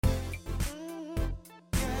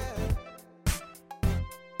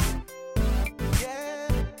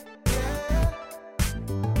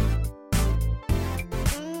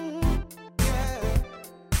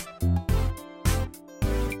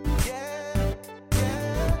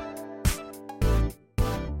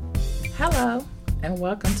Hello, and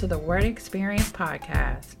welcome to the Word Experience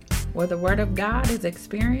Podcast, where the Word of God is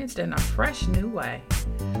experienced in a fresh new way.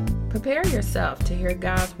 Prepare yourself to hear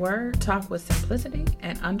God's Word talk with simplicity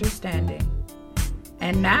and understanding.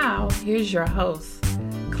 And now, here's your host,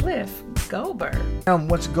 Cliff Gober.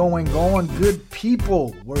 What's going on, good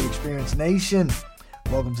people, Word Experience Nation?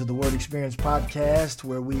 Welcome to the Word Experience Podcast,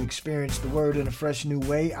 where we experience the Word in a fresh new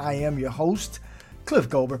way. I am your host, Cliff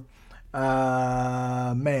Gober. We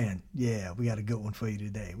got a good one for you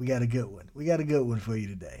today. We got a good one for you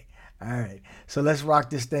today. All right, so let's rock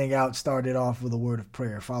this thing out. Start it off with a word of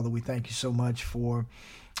prayer. Father, we thank you so much for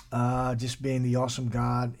just being the awesome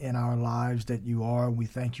God in our lives that you are. We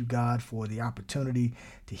thank you, God, for the opportunity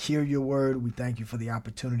to hear your word. We thank you for the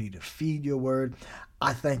opportunity to feed your word.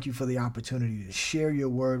 I thank you for the opportunity to share your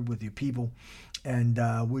word with your people. And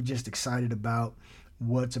we're just excited about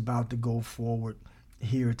what's about to go forward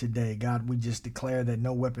here today. God, we just declare that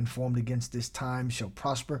no weapon formed against this time shall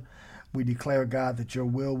prosper. We declare, God, that your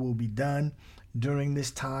will be done during this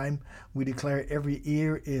time. We declare every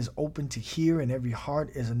ear is open to hear and every heart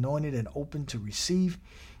is anointed and open to receive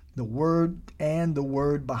the word and the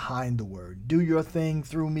word behind the word. Do your thing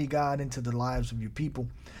through me, God, into the lives of your people.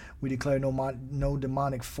 We declare no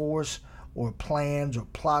demonic force or plans or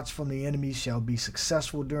plots from the enemy shall be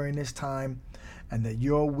successful during this time, and that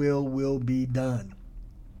your will be done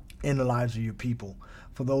in the lives of your people.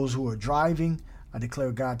 For those who are driving, I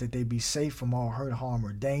declare, God, that they be safe from all hurt, harm,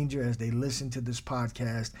 or danger as they listen to this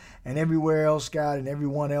podcast, and everywhere else, God, and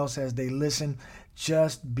everyone else as they listen.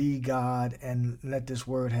 Just be God and let this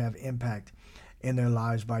word have impact in their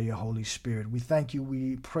lives by your Holy Spirit. We thank you,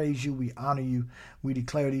 we praise you, we honor you. We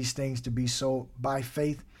declare these things to be so by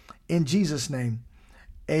faith. In Jesus' name,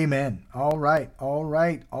 amen. All right.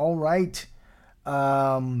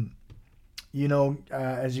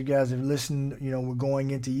 As you guys have listened, we're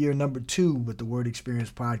going into year number 2 with the Word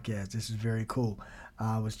Experience Podcast. This is very cool.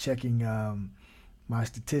 I was checking my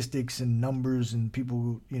statistics and numbers and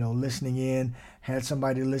people, listening in. Had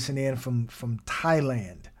somebody listen in from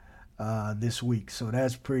Thailand this week. So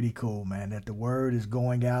that's pretty cool, man, that the Word is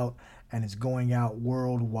going out and it's going out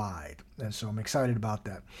worldwide. And so I'm excited about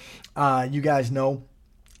that. You guys know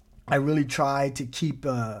I really try to keep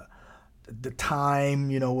the time,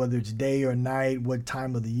 whether it's day or night, what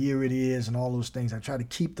time of the year it is, and all those things. I try to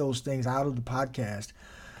keep those things out of the podcast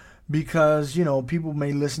because, people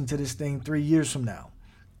may listen to this thing 3 years from now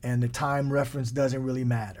and the time reference doesn't really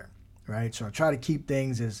matter, right? So I try to keep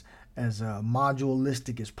things as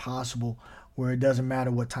modulistic as possible, where it doesn't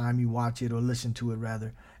matter what time you watch it or listen to it,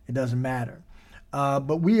 rather. It doesn't matter.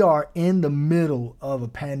 But we are in the middle of a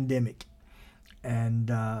pandemic, and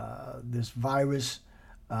this virus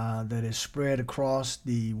that is spread across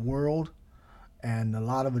the world, and a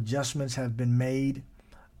lot of adjustments have been made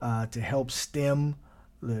to help stem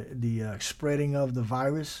the spreading of the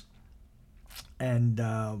virus. And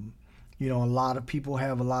a lot of people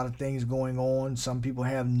have a lot of things going on. Some people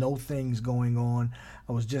have no things going on.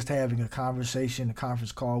 I was just having a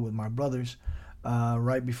conference call with my brothers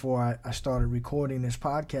right before I started recording this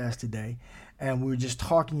podcast today. And we were just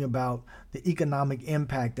talking about the economic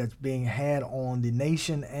impact that's being had on the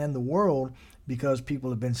nation and the world because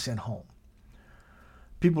people have been sent home.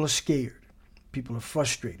 People are scared. People are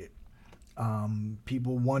frustrated.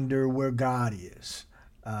 People wonder where God is.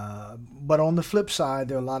 But on the flip side,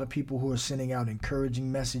 there are a lot of people who are sending out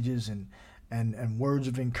encouraging messages and words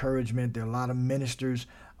of encouragement. There are a lot of ministers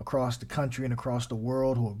across the country and across the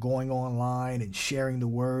world who are going online and sharing the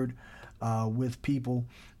word with people.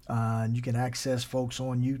 And you can access folks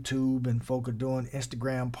on YouTube, and folk are doing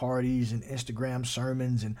Instagram parties and Instagram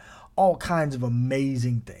sermons and all kinds of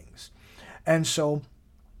amazing things. And so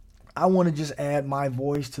I want to just add my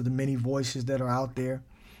voice to the many voices that are out there,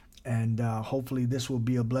 and hopefully this will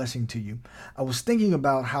be a blessing to you. I was thinking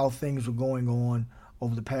about how things were going on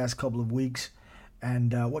over the past couple of weeks,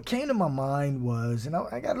 and what came to my mind was, and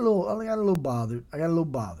I got a little bothered. I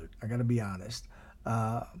got to be honest.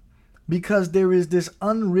 Because there is this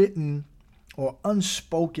unwritten or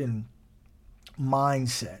unspoken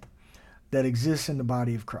mindset that exists in the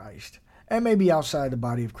body of Christ, and maybe outside the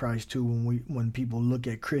body of Christ too, when people look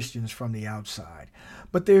at Christians from the outside.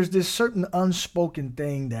 But there's this certain unspoken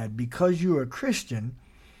thing that because you're a Christian,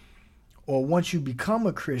 or once you become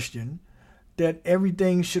a Christian, that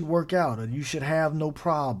everything should work out, or you should have no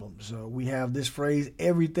problems. We have this phrase,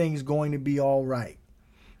 everything's going to be all right.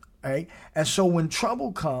 Right? And so when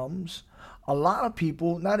trouble comes, a lot of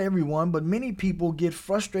people, not everyone, but many people get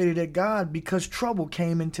frustrated at God because trouble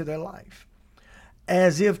came into their life.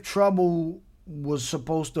 As if trouble was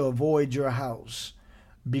supposed to avoid your house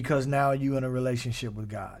because now you're in a relationship with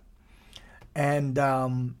God. And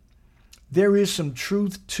there is some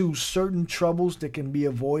truth to certain troubles that can be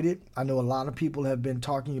avoided. I know a lot of people have been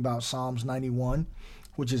talking about Psalms 91,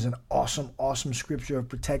 which is an awesome scripture of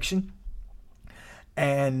protection.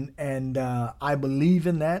 And I believe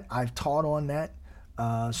in that. I've taught on that.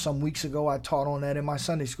 Some weeks ago, I taught on that in my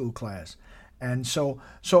Sunday school class. And so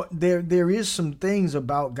there is some things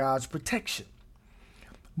about God's protection.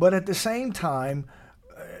 But at the same time,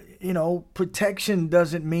 protection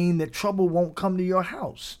doesn't mean that trouble won't come to your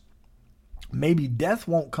house. Maybe death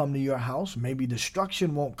won't come to your house. Maybe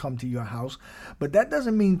destruction won't come to your house. But that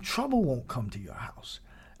doesn't mean trouble won't come to your house.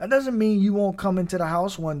 That doesn't mean you won't come into the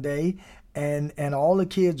house one day and all the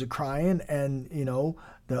kids are crying and,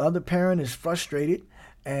 the other parent is frustrated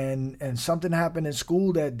and something happened in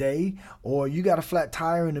school that day, or you got a flat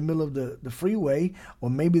tire in the middle of the freeway, or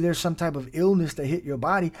maybe there's some type of illness that hit your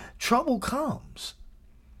body. Trouble comes.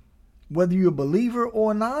 Whether you're a believer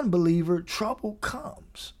or a non-believer, trouble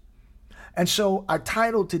comes. And so I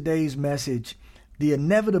titled today's message, The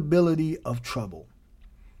Inevitability of Trouble.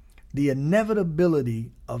 The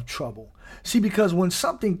inevitability of trouble. See, because when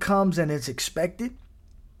something comes and it's expected,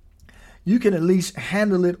 you can at least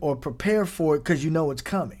handle it or prepare for it because you know it's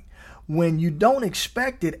coming. When you don't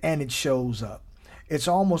expect it and it shows up, it's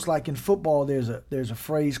almost like in football, there's a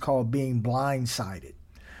phrase called being blindsided,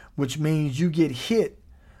 which means you get hit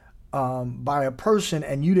by a person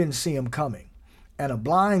and you didn't see them coming. And a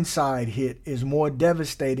blindside hit is more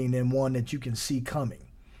devastating than one that you can see coming,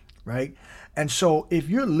 right? And so if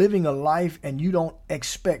you're living a life and you don't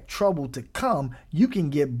expect trouble to come, you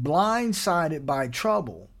can get blindsided by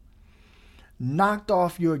trouble, knocked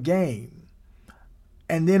off your game,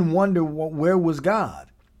 and then wonder, where was God?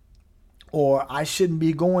 Or I shouldn't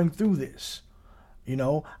be going through this.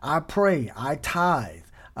 I pray, I tithe,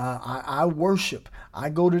 I worship, I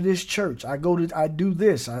go to this church, I do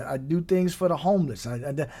this, I do things for the homeless.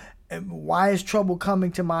 Why is trouble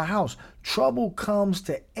coming to my house? Trouble comes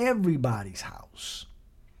to everybody's house.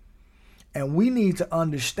 And we need to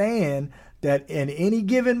understand that in any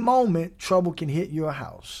given moment, trouble can hit your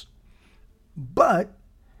house. But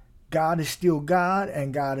God is still God,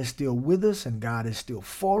 and God is still with us, and God is still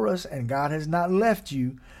for us, and God has not left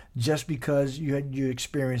you just because you're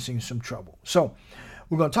experiencing some trouble. So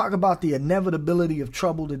we're going to talk about the inevitability of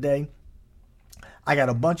trouble today. I got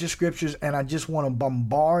a bunch of scriptures, and I just want to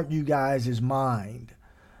bombard you guys' mind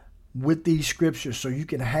with these scriptures so you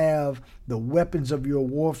can have the weapons of your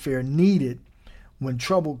warfare needed when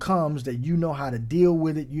trouble comes, that you know how to deal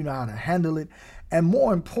with it, you know how to handle it, and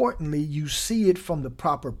more importantly, you see it from the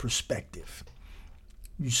proper perspective.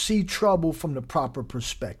 You see trouble from the proper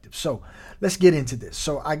perspective. So let's get into this.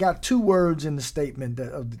 So I got two words in the statement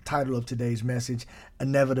of the title of today's message: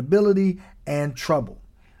 inevitability and trouble.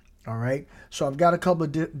 All right. So I've got a couple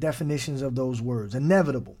of definitions of those words.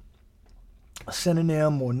 Inevitable, a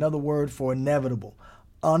synonym or another word for inevitable: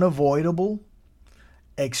 unavoidable,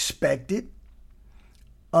 expected,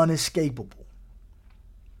 unescapable.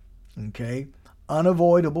 Okay.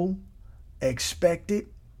 Unavoidable, expected,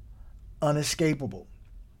 unescapable.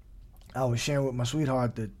 I was sharing with my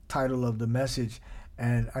sweetheart the title of the message,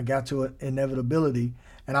 and I got to inevitability,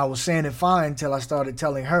 and I was saying it fine until I started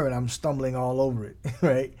telling her, and I'm stumbling all over it,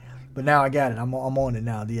 right? But now I got it. I'm on it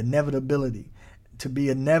now. The inevitability. To be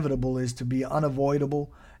inevitable is to be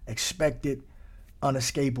unavoidable, expected,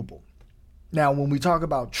 unescapable. Now, when we talk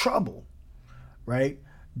about trouble, right,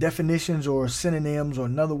 definitions or synonyms or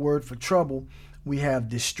another word for trouble, we have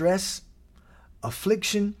distress,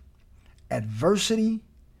 affliction, adversity,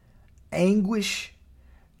 anguish,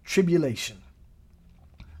 tribulation.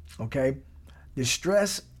 Okay?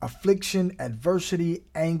 Distress, affliction, adversity,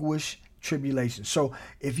 anguish, tribulation. So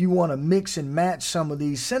if you want to mix and match some of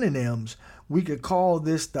these synonyms, we could call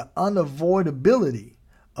this the unavoidability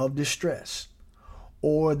of distress,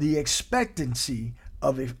 or the expectancy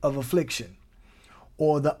of affliction,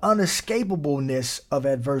 or the unescapableness of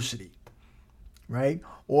adversity, right?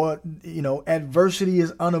 Or, adversity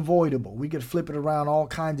is unavoidable. We could flip it around all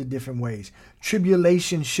kinds of different ways.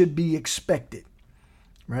 Tribulation should be expected,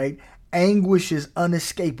 right? Anguish is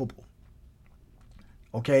unescapable.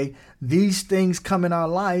 Okay? These things come in our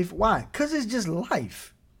life. Why? Because it's just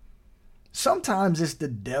life. Sometimes it's the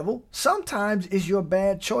devil. Sometimes it's your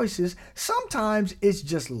bad choices. Sometimes it's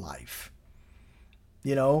just life.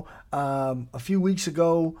 A few weeks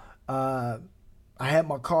ago, I had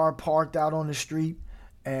my car parked out on the street,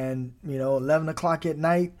 and 11 o'clock at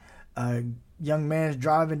night, a young man's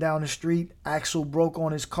driving down the street. Axle broke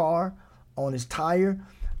on his car, on his tire.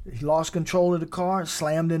 He lost control of the car,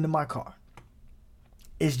 slammed into my car.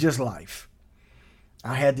 It's just life.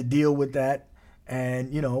 I had to deal with that,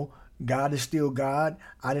 and God is still God.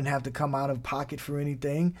 I didn't have to come out of pocket for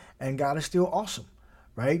anything, and God is still awesome,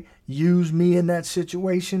 right? Use me in that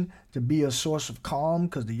situation to be a source of calm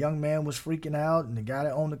because the young man was freaking out and the guy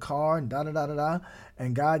that owned the car and da-da-da-da-da.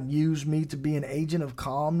 And God used me to be an agent of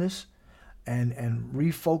calmness and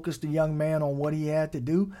refocus the young man on what he had to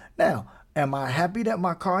do. Now, am I happy that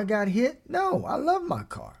my car got hit? No, I love my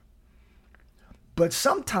car. But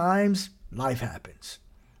sometimes life happens,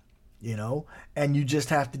 and you just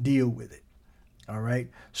have to deal with it. All right.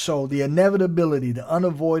 So the inevitability, the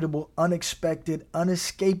unavoidable, unexpected,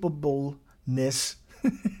 unescapableness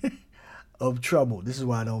of trouble. This is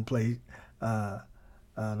why I don't play that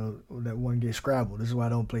one game Scrabble. This is why I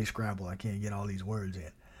don't play Scrabble. I can't get all these words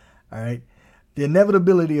in. All right. The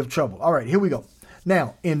inevitability of trouble. All right, here we go.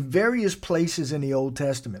 Now, in various places in the Old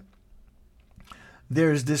Testament,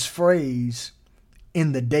 there's this phrase,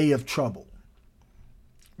 in the day of trouble,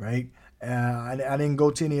 right? I didn't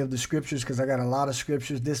go to any of the scriptures because I got a lot of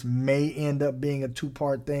scriptures. This may end up being a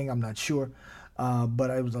two-part thing. I'm not sure. But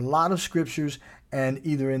it was a lot of scriptures, and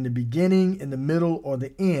either in the beginning, in the middle, or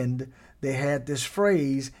the end, they had this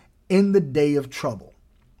phrase, in the day of trouble,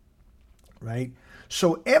 right?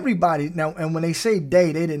 So everybody, now, and when they say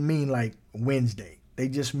day, they didn't mean like Wednesday. They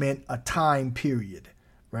just meant a time period,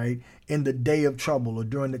 right? In the day of trouble, or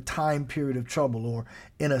during the time period of trouble, or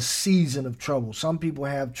in a season of trouble. Some people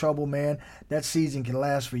have trouble, man. That season can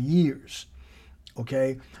last for years,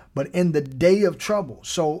 okay? But in the day of trouble,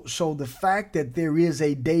 so the fact that there is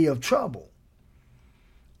a day of trouble,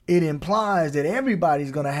 it implies that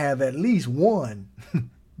everybody's going to have at least one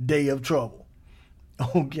day of trouble,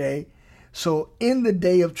 okay? So in the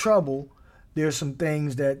day of trouble, there's some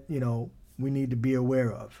things that, we need to be aware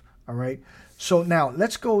of, all right? So now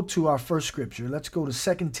let's go to our first scripture. Let's go to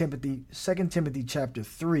 2 Timothy chapter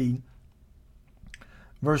 3,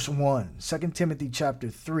 verse 1. 2 Timothy chapter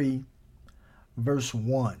 3, verse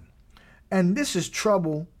 1. And this is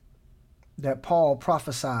trouble that Paul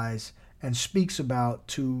prophesies and speaks about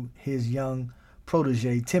to his young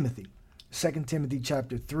protege, Timothy. 2 Timothy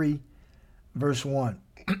chapter 3, verse 1.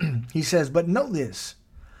 He says, "But know this,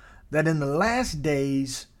 that in the last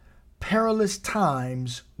days perilous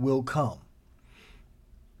times will come."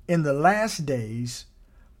 In the last days,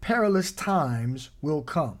 perilous times will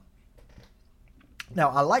come. Now,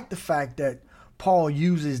 I like the fact that Paul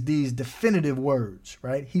uses these definitive words,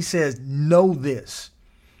 right? He says, know this.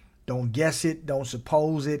 Don't guess it. Don't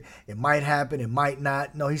suppose it. It might happen. It might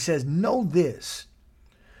not. No, he says, know this.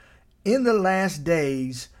 In the last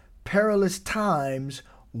days, perilous times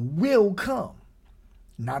will come.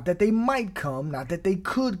 Not that they might come, not that they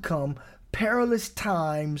could come. Perilous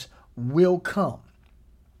times will come.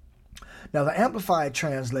 Now, the Amplified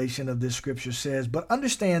translation of this scripture says, "But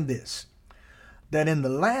understand this, that in the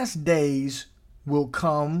last days will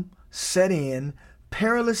come, set in,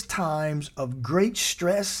 perilous times of great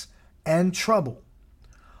stress and trouble,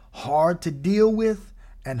 hard to deal with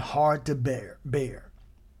and hard to bear."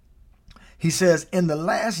 He says, in the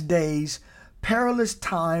last days, perilous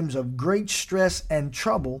times of great stress and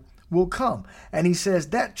trouble will come. And he says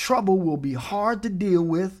that trouble will be hard to deal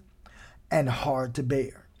with and hard to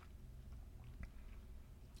bear.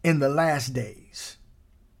 In the last days.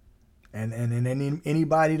 And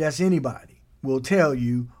anybody that's anybody will tell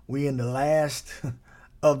you we in the last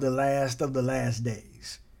of the last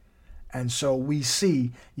days. And so we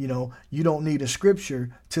see, you don't need a scripture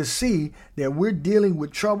to see that we're dealing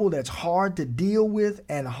with trouble that's hard to deal with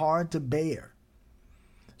and hard to bear.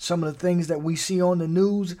 Some of the things that we see on the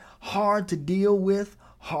news, hard to deal with,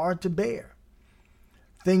 hard to bear.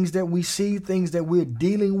 Things that we see, things that we're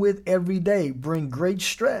dealing with every day bring great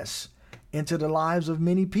stress into the lives of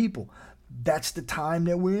many people. That's the time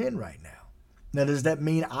that we're in right now. Now, does that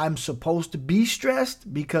mean I'm supposed to be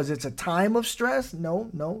stressed because it's a time of stress? No,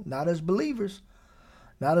 not as believers.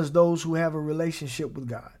 Not as those who have a relationship with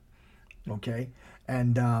God. Okay?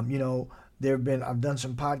 And, I've done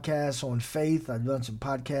some podcasts on faith. I've done some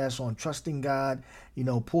podcasts on trusting God.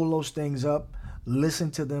 Pull those things up, listen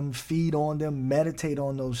to them, feed on them, meditate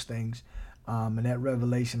on those things. And that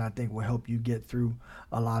revelation, I think, will help you get through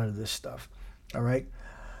a lot of this stuff. All right.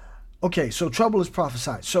 Okay, so trouble is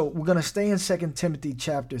prophesied. So we're going to stay in 2 Timothy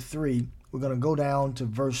chapter 3. We're going to go down to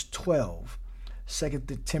verse 12. 2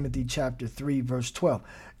 Timothy chapter 3, verse 12.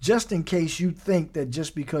 Just in case you think that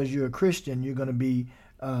just because you're a Christian, you're going to be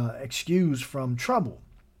excused from trouble.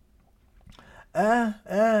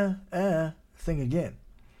 Think again.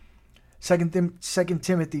 2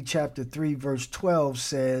 Timothy chapter 3, verse 12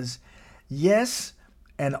 says, "Yes,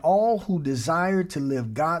 and all who desire to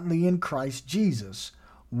live godly in Christ Jesus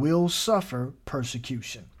will suffer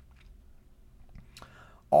persecution."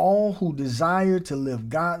 all who desire to live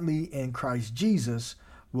godly in Christ Jesus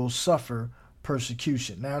will suffer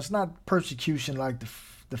persecution. Now, it's not persecution like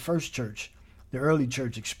the first church, the early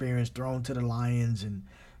church experienced, thrown to the lions and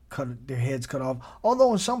their heads cut off.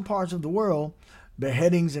 Although in some parts of the world,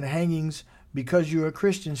 beheadings and hangings because you're a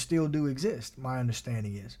Christian still do exist, my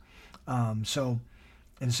understanding is. So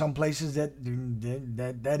in some places that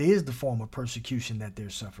is the form of persecution that they're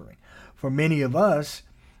suffering. For many of us,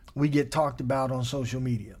 we get talked about on social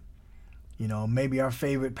media. You know, maybe our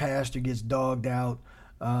favorite pastor gets dogged out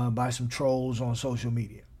by some trolls on social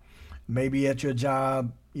media. Maybe at your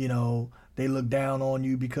job, you know, they look down on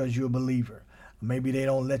you because you're a believer. Maybe they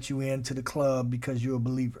don't let you into the club because you're a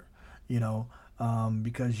believer, you know,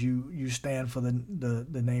 because you stand for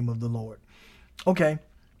the name of the Lord. Okay,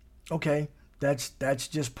 that's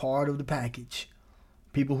just part of the package.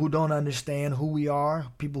 People who don't understand who we are,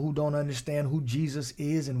 people who don't understand who Jesus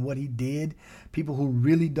is and what he did, people who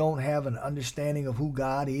really don't have an understanding of who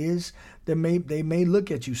God is, they may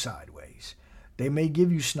look at you sideways. They may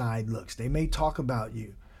give you snide looks. They may talk about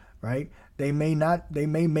you, right? They may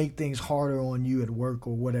make things harder on you at work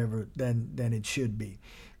or whatever than it should be.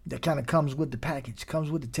 That kind of comes with the package, comes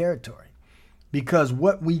with the territory. Because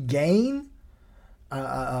what we gain,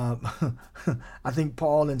 I think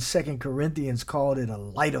Paul in 2 Corinthians called it a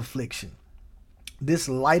light affliction. This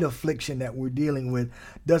light affliction that we're dealing with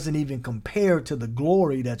doesn't even compare to the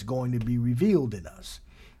glory that's going to be revealed in us.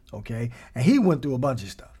 Okay? And he went through a bunch of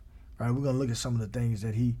stuff. Right? We're going to look at some of the things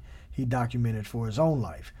that he documented for his own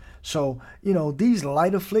life. So, you know, these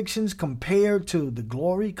light afflictions compared to the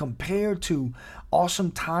glory, compared to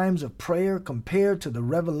awesome times of prayer, compared to the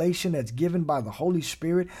revelation that's given by the Holy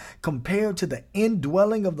Spirit, compared to the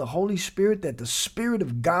indwelling of the Holy Spirit, that the Spirit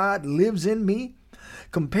of God lives in me,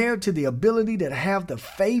 compared to the ability to have the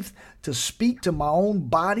faith to speak to my own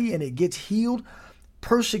body and it gets healed,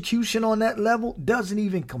 persecution on that level doesn't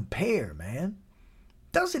even compare, man.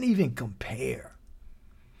 Doesn't even compare.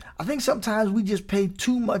 I think sometimes we just pay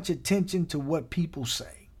too much attention to what people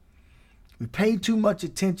say. We pay too much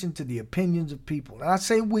attention to the opinions of people. And I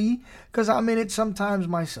say we because I'm in it sometimes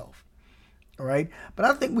myself. All right. But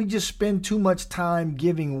I think we just spend too much time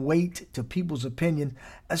giving weight to people's opinion,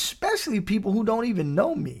 especially people who don't even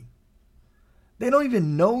know me. They don't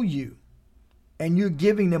even know you. And you're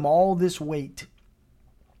giving them all this weight.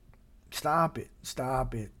 Stop it.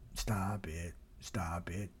 Stop it. Stop it.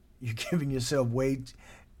 Stop it. You're giving yourself weight,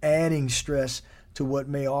 adding stress to what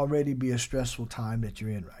may already be a stressful time that you're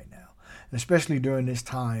in right now. And especially during this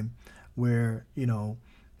time where, you know,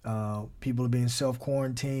 people are being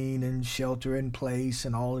self-quarantined and shelter in place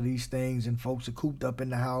and all of these things, and folks are cooped up in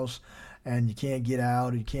the house and you can't get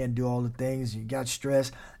out, you can't do all the things, you got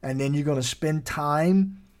stress, and then you're going to spend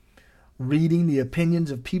time reading the opinions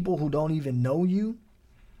of people who don't even know you.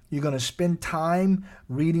 You're going to spend time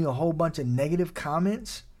reading a whole bunch of negative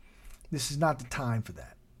comments. This is not the time for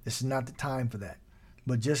that. This is not the time for that.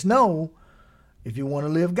 But just know, if you want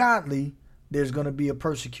to live godly, there's going to be a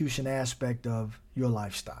persecution aspect of your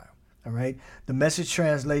lifestyle. All right? The Message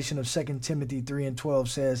translation of 2 Timothy 3:12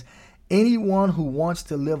 says, anyone who wants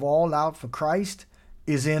to live all out for Christ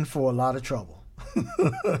is in for a lot of trouble.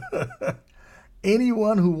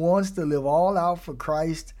 Anyone who wants to live all out for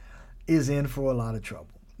Christ is in for a lot of trouble.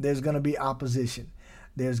 There's going to be opposition.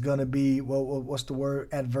 There's going to be, what's the word?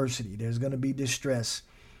 Adversity. There's going to be distress.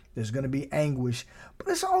 There's going to be anguish. But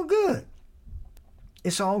it's all good.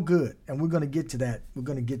 It's all good. And we're going to get to that. We're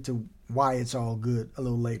going to get to why it's all good a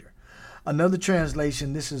little later. Another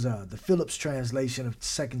translation, this is the Phillips translation of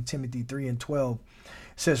 2 Timothy 3:12,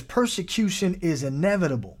 says, persecution is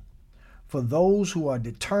inevitable for those who are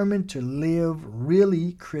determined to live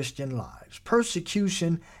really Christian lives.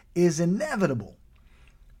 Persecution is inevitable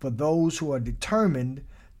for those who are determined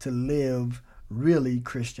to live really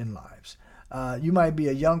Christian lives. You might be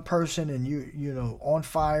a young person and you know on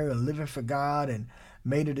fire and living for God and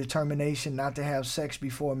made a determination not to have sex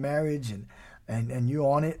before marriage, and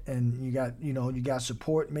you're on it, and you got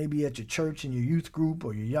support maybe at your church and your youth group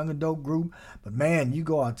or your young adult group. But man, you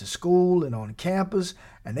go out to school and on campus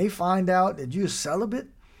and they find out that you're celibate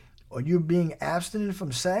or you're being abstinent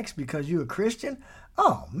from sex because you're a Christian.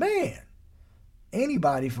 Oh man.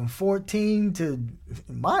 Anybody from 14 to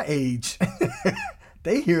my age,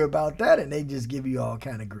 they hear about that and they just give you all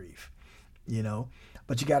kind of grief, you know.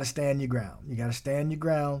 But you got to stand your ground. You got to stand your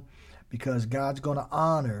ground because God's going to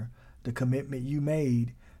honor the commitment you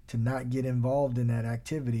made to not get involved in that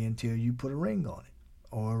activity until you put a ring on it,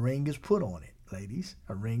 or a ring is put on it, ladies.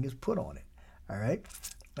 A ring is put on it. All right?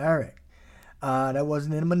 All right. That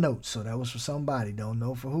wasn't in my notes, so that was for somebody. Don't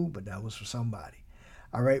know for who, but that was for somebody.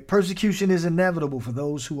 All right. Persecution is inevitable for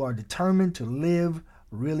those who are determined to live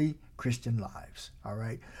really Christian lives. All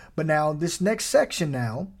right. But now this next section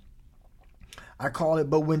now, I call it,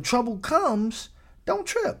 but when trouble comes, don't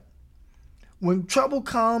trip. When trouble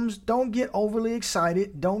comes, don't get overly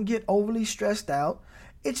excited. Don't get overly stressed out.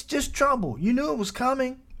 It's just trouble. You knew it was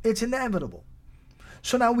coming. It's inevitable.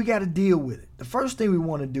 So now we got to deal with it. The first thing we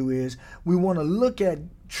want to do is we want to look at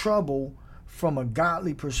trouble from a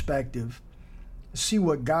godly perspective, see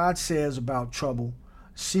what God says about trouble,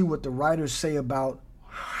 see what the writers say about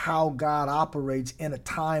how God operates in a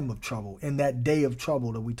time of trouble, in that day of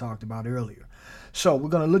trouble that we talked about earlier. So we're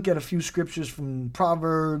going to look at a few scriptures from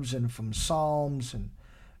Proverbs and from Psalms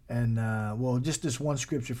and well, just this one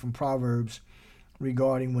scripture from Proverbs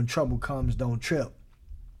regarding when trouble comes, don't trip.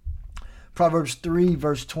 Proverbs 3,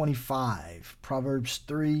 verse 25. Proverbs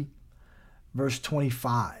 3, verse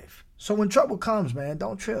 25. So when trouble comes, man,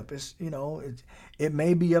 don't trip. It's, it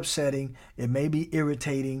may be upsetting. It may be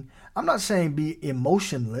irritating. I'm not saying be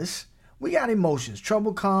emotionless. We got emotions.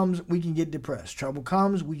 Trouble comes, we can get depressed. Trouble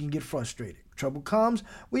comes, we can get frustrated. Trouble comes,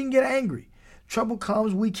 we can get angry. Trouble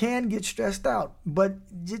comes, we can get stressed out. But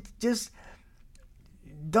just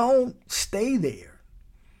don't stay there.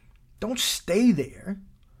 Don't stay there.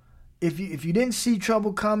 If you didn't see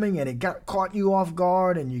trouble coming and it caught you off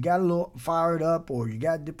guard and you got a little fired up or you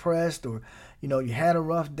got depressed or, you had a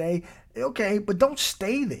rough day, okay, but don't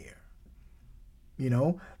stay there.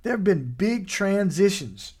 There have been big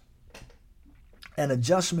transitions and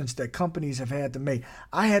adjustments that companies have had to make.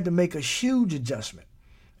 I had to make a huge adjustment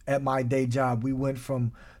at my day job. We went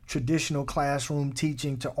from traditional classroom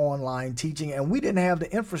teaching to online teaching, and we didn't have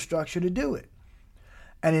the infrastructure to do it.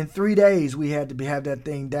 And in 3 days, we had to have that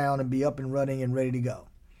thing down and be up and running and ready to go,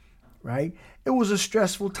 right? It was a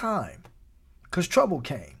stressful time because trouble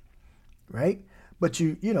came, right? But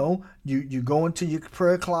you go into your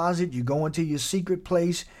prayer closet, you go into your secret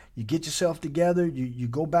place, you get yourself together, you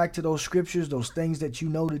go back to those scriptures, those things that you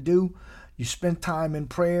know to do. You spend time in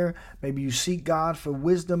prayer. Maybe you seek God for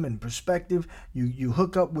wisdom and perspective. You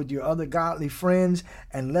hook up with your other godly friends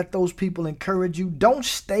and let those people encourage you. Don't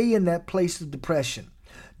stay in that place of depression.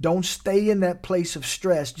 Don't stay in that place of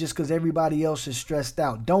stress just because everybody else is stressed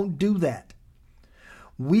out. Don't do that.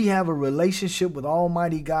 We have a relationship with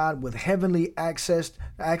Almighty God with heavenly access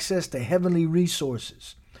to heavenly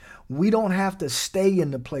resources. We don't have to stay in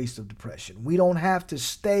the place of depression. We don't have to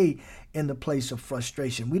stay in the place of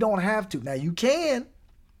frustration. We don't have to. Now you can,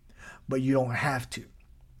 but you don't have to.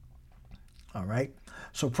 All right.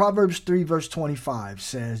 So Proverbs 3 verse 25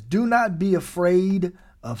 says, "Do not be afraid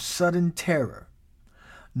of sudden terror,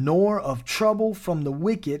 nor of trouble from the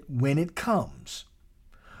wicked when it comes.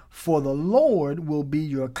 For the Lord will be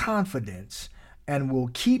your confidence and will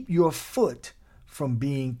keep your foot from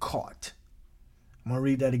being caught." I'm going to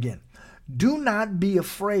read that again. "Do not be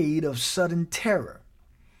afraid of sudden terror,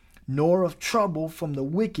 nor of trouble from the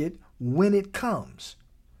wicked when it comes.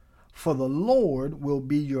 For the Lord will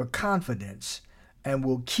be your confidence and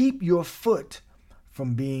will keep your foot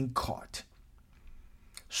from being caught."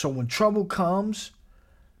 So when trouble comes,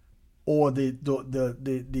 or the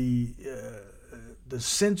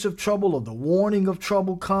sense of trouble or the warning of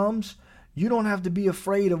trouble comes, you don't have to be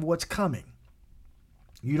afraid of what's coming.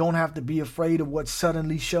 You don't have to be afraid of what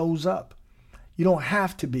suddenly shows up. You don't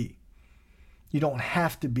have to be. You don't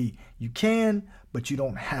have to be. You can, but you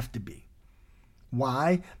don't have to be.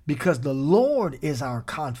 Why? Because the Lord is our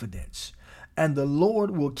confidence, and the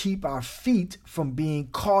Lord will keep our feet from being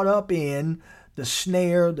caught up in the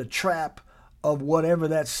snare, the trap of whatever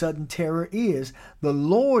that sudden terror is. The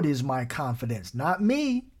Lord is my confidence, not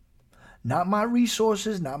me, not my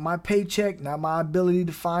resources, not my paycheck, not my ability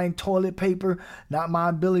to find toilet paper, not my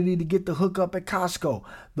ability to get the hookup at Costco.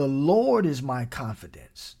 The Lord is my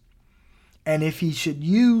confidence. And if he should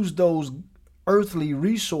use those earthly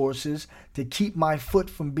resources to keep my foot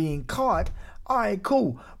from being caught, all right,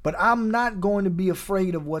 cool. But I'm not going to be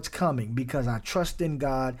afraid of what's coming because I trust in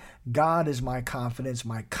God. God is my confidence.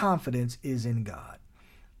 My confidence is in God.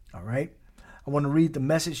 All right. I want to read the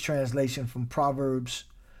Message translation from Proverbs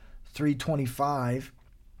 3:25.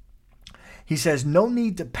 He says, "No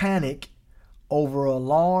need to panic over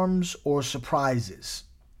alarms or surprises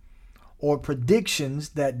or predictions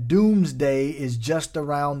that doomsday is just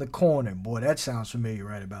around the corner." Boy, that sounds familiar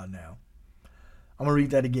right about now. I'm going to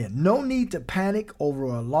read that again. "No need to panic over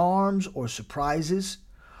alarms or surprises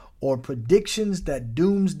or predictions that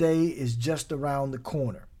doomsday is just around the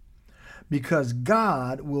corner, because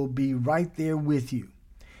God will be right there with you.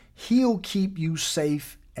 He'll keep you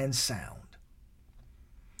safe and sound.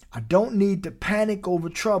 I don't need to panic over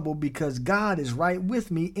trouble because God is right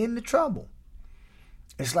with me in the trouble.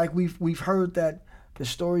 It's like we've heard that the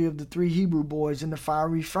story of the 3 Hebrew boys in the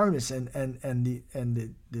fiery furnace, and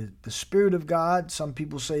the Spirit of God, some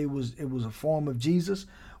people say it was a form of Jesus,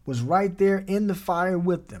 was right there in the fire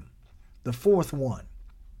with them. The fourth one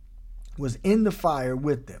was in the fire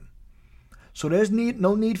with them. So there's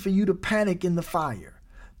no need for you to panic in the fire.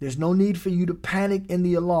 There's no need for you to panic in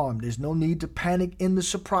the alarm. There's no need to panic in the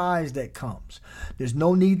surprise that comes. There's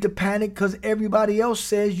no need to panic because everybody else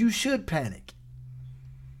says you should panic.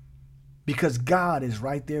 Because God is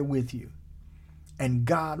right there with you. And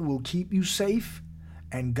God will keep you safe.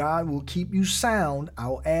 And God will keep you sound.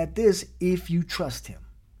 I'll add this, if you trust him.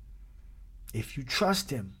 If you trust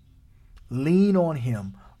him, lean on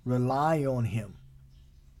him, rely on him.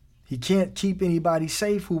 He can't keep anybody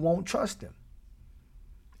safe who won't trust him.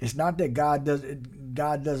 It's not that God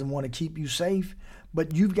doesn't want to keep you safe,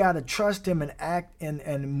 but you've got to trust him and act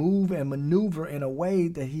and move and maneuver in a way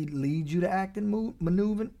that he leads you to act and move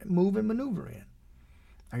and maneuver in.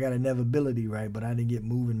 I got inevitability right, but I didn't get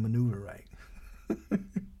move and maneuver right.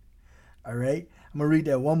 All right? I'm going to read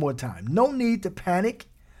that one more time. No need to panic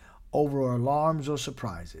over alarms or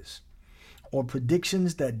surprises or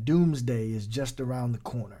predictions that doomsday is just around the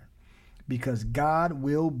corner, because God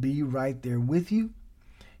will be right there with you.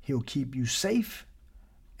 He'll keep you safe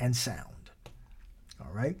and sound.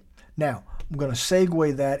 All right? Now, I'm going to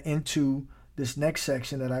segue that into this next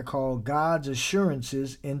section that I call God's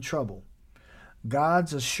assurances in trouble.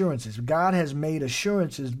 God's assurances. God has made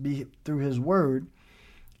assurances through his word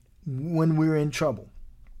when we're in trouble.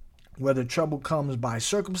 Whether trouble comes by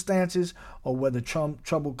circumstances or whether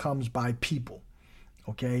trouble comes by people.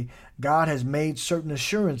 Okay? God has made certain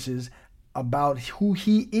assurances about who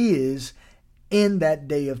he is in that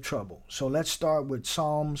day of trouble. So let's start with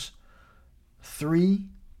Psalms 3,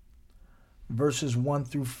 verses 1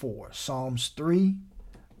 through 4. Psalms 3,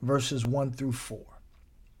 verses 1 through 4.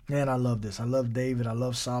 Man, I love this. I love David. I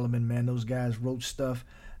love Solomon. Man, those guys wrote stuff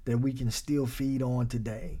that we can still feed on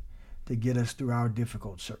today to get us through our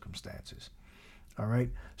difficult circumstances. All right.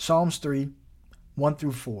 Psalms 3, 1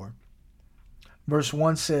 through 4. Verse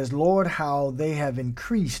 1 says, Lord, how they have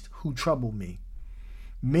increased who trouble me.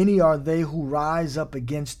 Many are they who rise up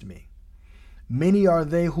against me. Many are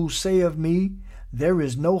they who say of me, there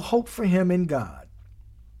is no hope for him in God.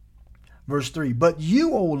 Verse 3, but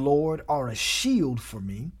you, O Lord, are a shield for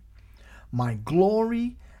me, my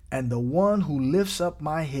glory, and the one who lifts up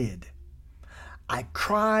my head. I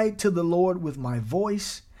cried to the Lord with my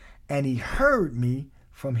voice, and he heard me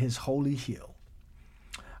from his holy hill.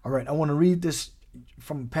 All right, I want to read this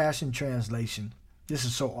from Passion Translation. This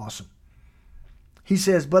is so awesome. He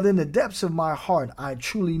says, but in the depths of my heart, I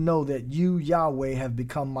truly know that you, Yahweh, have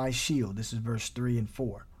become my shield. This is verse 3 and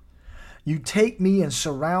 4. You take me and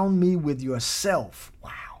surround me with yourself.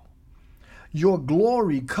 Wow. Your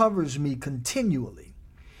glory covers me continually.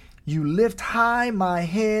 You lift high my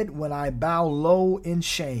head when I bow low in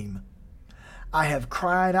shame. I have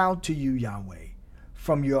cried out to you, Yahweh,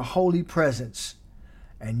 from your holy presence,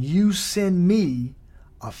 and you send me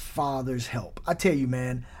a father's help. I tell you,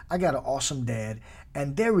 man, I got an awesome dad,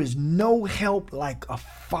 and there is no help like a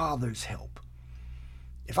father's help.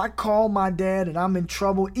 If I call my dad and I'm in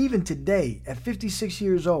trouble, even today at 56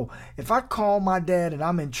 years old, if I call my dad and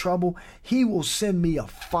I'm in trouble, he will send me a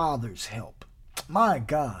father's help. My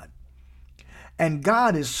God. And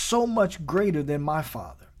God is so much greater than my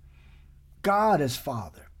father. God is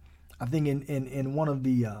Father. I think in one of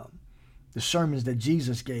the sermons that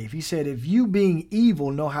Jesus gave, he said, if you being evil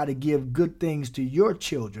know how to give good things to your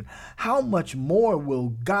children, how much more will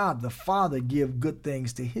God the Father give good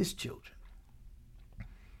things to his children?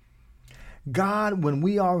 God, when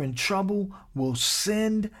we are in trouble, will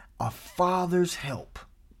send a father's help.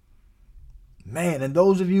 Man, and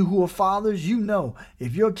those of you who are fathers, you know,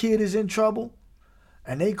 if your kid is in trouble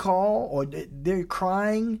and they call or they're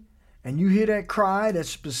crying, and you hear that cry that's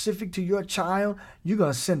specific to your child, you're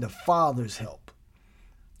going to send a father's help.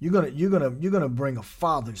 You're going to bring a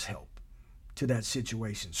father's help to that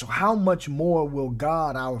situation. So how much more will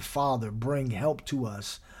God, our Father, bring help to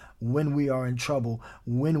us when we are in trouble,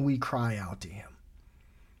 when we cry out to him?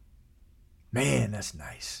 Man, that's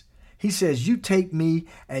nice. He says, you take me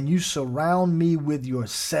and you surround me with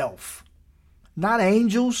yourself. Not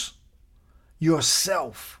angels,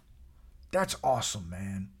 yourself. That's awesome,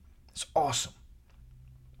 man. It's awesome.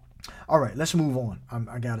 All right, let's move on.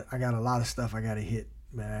 I got a lot of stuff I got to hit.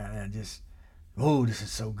 Man, this is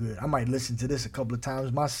so good. I might listen to this a couple of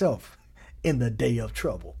times myself in the day of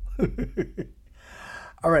trouble.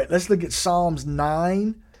 All right, let's look at Psalms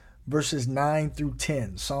 9, verses 9 through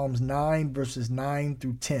 10. Psalms 9, verses 9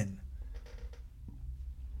 through 10.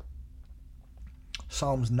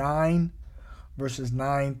 Psalms 9, verses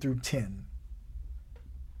 9 through 10.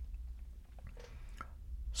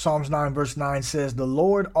 Psalms 9, verse 9 says, "The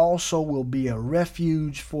Lord also will be a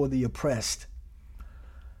refuge for the oppressed,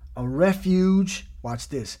 a refuge," watch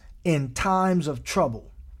this, "in times of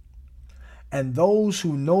trouble. And those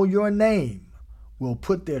who know your name will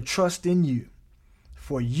put their trust in you.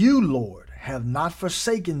 For you, Lord, have not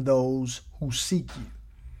forsaken those who seek you."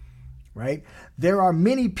 Right? There are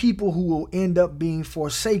many people who will end up being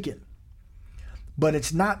forsaken, but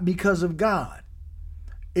it's not because of God.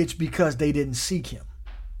 It's because they didn't seek him.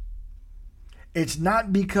 It's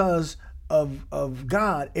not because of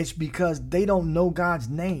God. It's because they don't know God's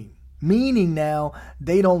name. Meaning now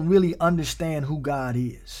they don't really understand who God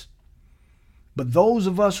is. But those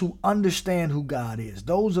of us who understand who God is,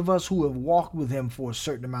 those of us who have walked with him for a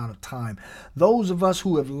certain amount of time, those of us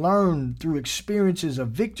who have learned through experiences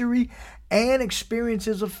of victory and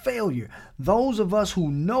experiences of failure, those of us who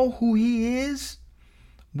know who he is,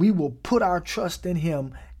 we will put our trust in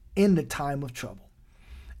him in the time of trouble.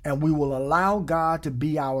 And we will allow God to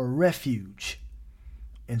be our refuge.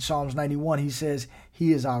 In Psalms 91, he says,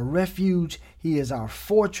 he is our refuge, he is our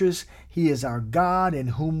fortress, he is our God in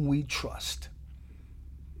whom we trust.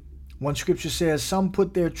 One scripture says, "Some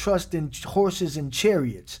put their trust in horses and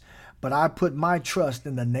chariots, but I put my trust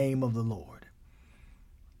in the name of the Lord."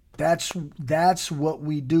 That's what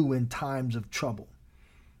we do in times of trouble.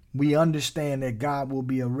 We understand that God will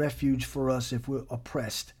be a refuge for us if we're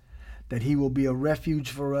oppressed, that he will be a refuge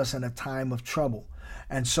for us in a time of trouble.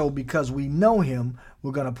 And so because we know him,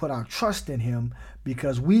 we're going to put our trust in him,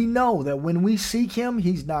 because we know that when we seek him,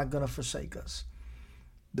 he's not going to forsake us.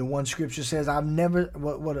 The one scripture says, I've never,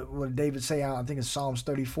 what did David say? I think it's Psalms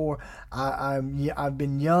 34. I've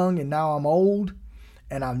been young and now I'm old,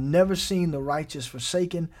 and I've never seen the righteous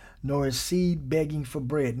forsaken, nor his seed begging for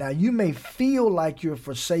bread. Now, you may feel like you're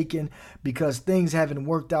forsaken because things haven't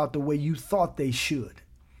worked out the way you thought they should,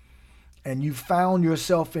 and you found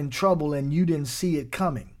yourself in trouble and you didn't see it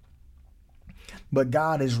coming. But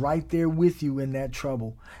God is right there with you in that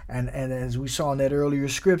trouble. And as we saw in that earlier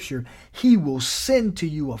scripture, he will send to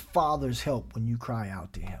you a father's help when you cry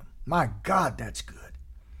out to him. My God, that's good.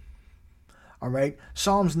 All right.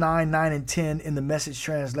 Psalms 9, 9, and 10 in the Message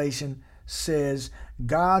translation says,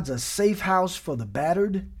 "God's a safe house for the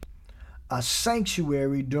battered, a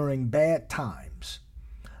sanctuary during bad times.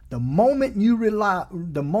 The moment you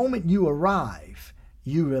arrive,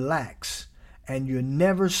 you relax, and you're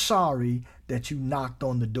never sorry that you knocked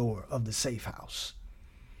on the door of the safe house."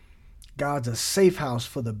 God's a safe house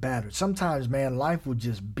for the battered. Sometimes, man, life will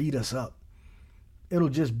just beat us up. It'll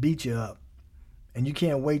just beat you up. And you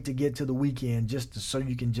can't wait to get to the weekend so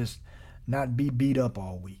you can just not be beat up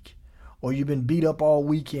all week. Or you've been beat up all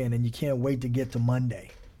weekend and you can't wait to get to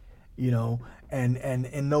Monday. You know, and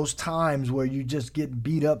in those times where you just get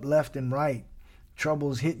beat up left and right,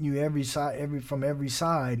 trouble's hitting you from every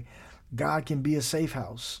side, God can be a safe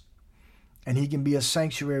house. And he can be a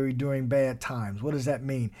sanctuary during bad times. What does that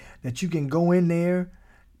mean? That you can go in there,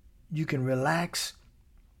 you can relax,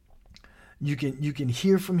 you can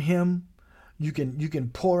hear from him, you can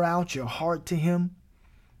pour out your heart to him,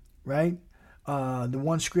 right? The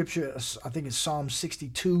one scripture, I think it's Psalm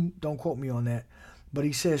 62, don't quote me on that, but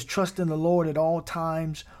he says, "Trust in the Lord at all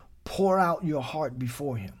times, pour out your heart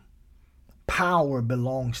before him." Power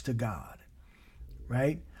belongs to God,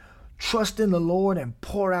 right? Trust in the Lord and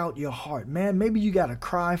pour out your heart. Man, maybe you got to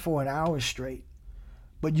cry for an hour straight,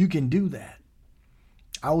 but you can do that.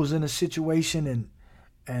 I was in a situation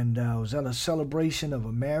and I was at a celebration of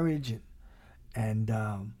a marriage, and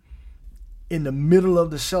in the middle of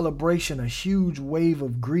the celebration, a huge wave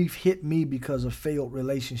of grief hit me because of failed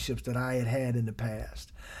relationships that I had had in the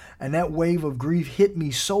past. And that wave of grief hit me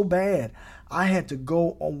so bad, I had to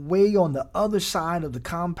go away on the other side of the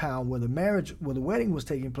compound where the wedding was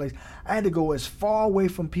taking place. I had to go as far away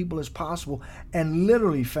from people as possible. And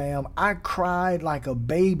literally, fam, I cried like a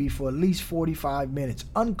baby for at least 45 minutes.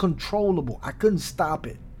 Uncontrollable. I couldn't stop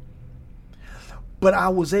it. But I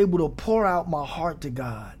was able to pour out my heart to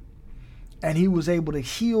God. And he was able to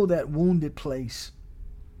heal that wounded place.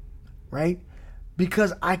 Right?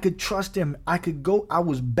 Because I could trust him. I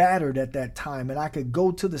was battered at that time, and I could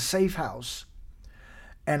go to the safe house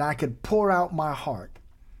and I could pour out my heart,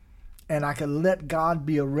 and I could let God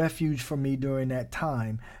be a refuge for me during that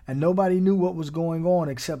time. And nobody knew what was going on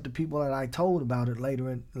except the people that I told about it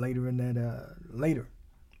later.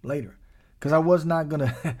 Because I was not going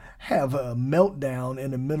to have a meltdown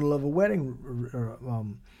in the middle of a wedding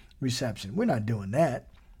reception. We're not doing that.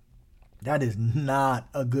 That is not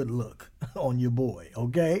a good look on your boy,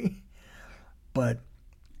 okay? But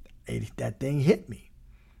that thing hit me.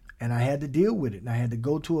 And I had to deal with it. And I had to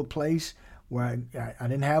go to a place where I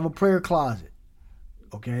didn't have a prayer closet.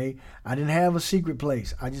 Okay? I didn't have a secret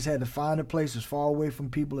place. I just had to find a place as far away from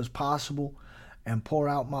people as possible and pour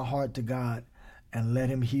out my heart to God and let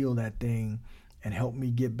him heal that thing and help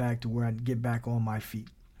me get back to where I get back on my feet.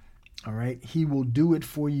 All right? He will do it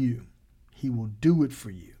for you. He will do it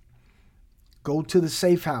for you. Go to the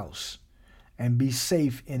safe house and be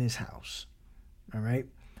safe in his house. All right?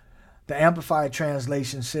 The Amplified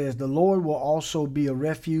Translation says, the Lord will also be a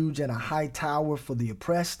refuge and a high tower for the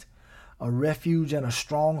oppressed, a refuge and a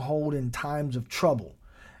stronghold in times of trouble.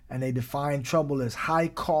 And they define trouble as high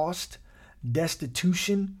cost,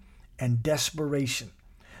 destitution, and desperation.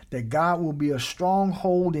 That God will be a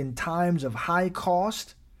stronghold in times of high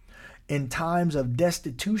cost, in times of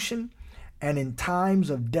destitution, and in times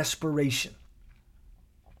of desperation.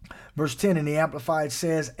 Verse 10 in the Amplified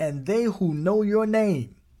says, and they who know your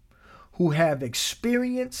name, who have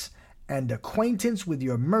experience and acquaintance with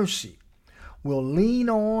your mercy, will lean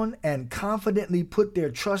on and confidently put their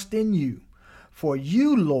trust in you. For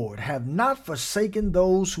you, Lord, have not forsaken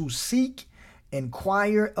those who seek,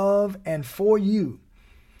 inquire of, and for you,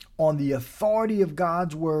 on the authority of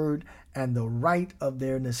God's word and the right of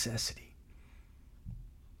their necessity.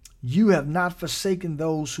 You have not forsaken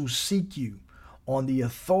those who seek you, on the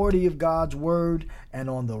authority of God's word and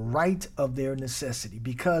on the right of their necessity.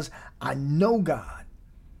 Because I know God,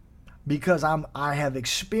 because I have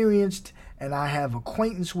experienced and I have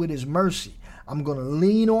acquaintance with his mercy. I'm going to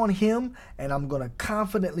lean on him and I'm going to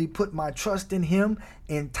confidently put my trust in him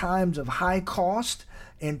in times of high cost,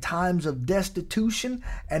 in times of destitution,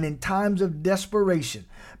 and in times of desperation.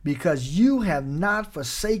 Because you have not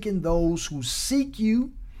forsaken those who seek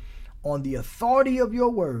you on the authority of your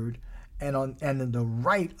word and in the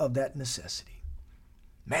right of that necessity.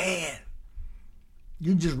 Man,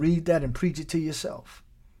 you just read that and preach it to yourself.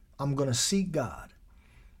 I'm going to seek God.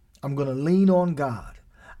 I'm going to lean on God.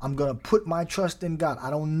 I'm going to put my trust in God. I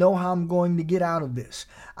don't know how I'm going to get out of this.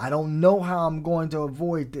 I don't know how I'm going to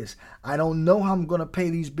avoid this. I don't know how I'm going to pay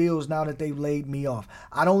these bills now that they've laid me off.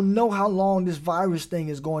 I don't know how long this virus thing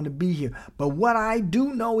is going to be here. But what I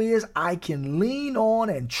do know is I can lean on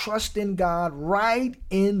and trust in God right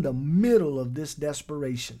in the middle of this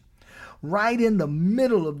desperation. Right in the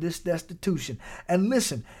middle of this destitution. And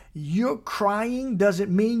listen, your crying doesn't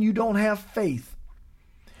mean you don't have faith.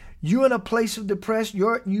 You in a place of depression,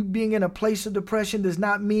 you being in a place of depression does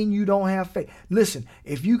not mean you don't have faith. Listen,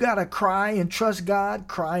 if you got to cry and trust God,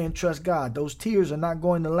 cry and trust God. Those tears are not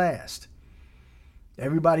going to last.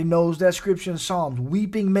 Everybody knows that scripture in Psalms.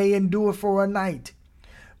 Weeping may endure for a night,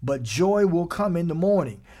 but joy will come in the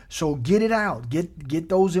morning. So get it out. Get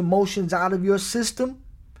those emotions out of your system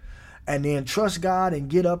and then trust God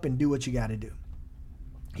and get up and do what you got to do.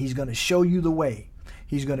 He's going to show you the way.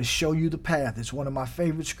 He's going to show you the path. It's one of my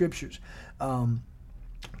favorite scriptures.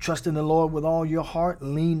 Trust in the Lord with all your heart.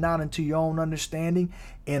 Lean not into your own understanding.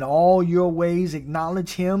 In all your ways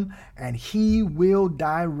acknowledge him, and he will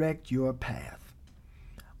direct your path.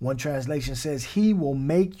 One translation says, he will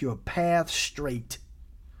make your path straight.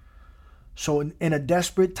 So in a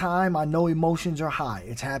desperate time, I know emotions are high.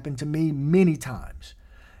 It's happened to me many times.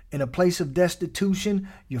 In a place of destitution,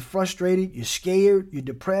 you're frustrated, you're scared, you're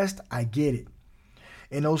depressed. I get it.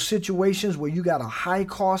 In those situations where you got a high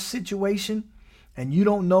cost situation and you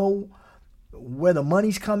don't know where the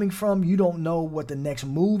money's coming from, you don't know what the next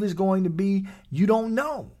move is going to be, you don't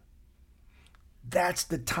know. That's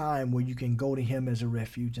the time where you can go to him as a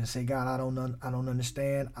refuge and say, God, I don't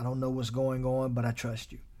understand. I don't know what's going on, but I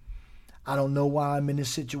trust you. I don't know why I'm in this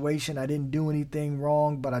situation. I didn't do anything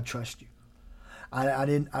wrong, but I trust you. I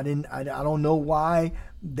don't know why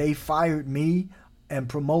they fired me and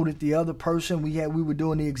promoted the other person. We were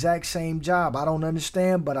doing the exact same job. I don't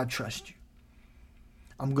understand, but I trust you.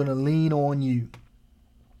 I'm going to lean on you.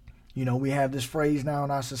 You know, we have this phrase now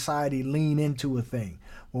in our society, lean into a thing.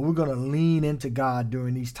 Well, we're going to lean into God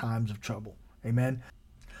during these times of trouble. Amen.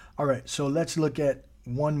 All right, so let's look at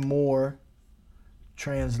one more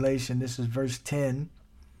translation. This is verse 10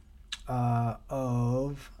 I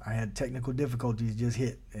had technical difficulties just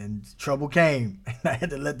hit and trouble came. And I had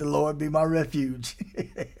to let the Lord be my refuge.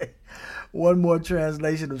 One more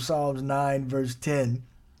translation of Psalms 9, verse 10.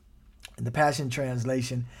 In the Passion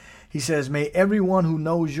Translation, he says, may everyone who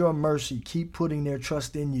knows your mercy keep putting their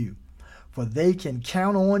trust in you, for they can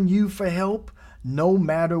count on you for help no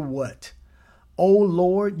matter what. O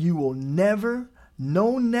Lord, you will never,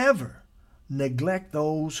 no, never neglect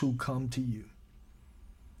those who come to you.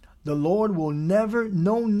 The Lord will never,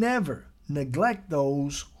 no, never neglect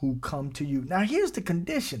those who come to you. Now, here's the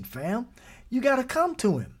condition, fam. You got to come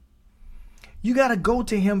to him. You got to go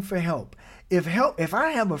to him for help. If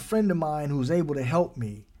I have a friend of mine who's able to help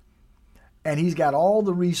me, and he's got all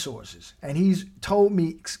the resources, and he's told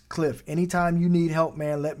me, Cliff, anytime you need help,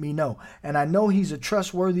 man, let me know. And I know he's a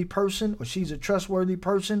trustworthy person, or she's a trustworthy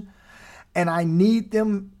person, and I need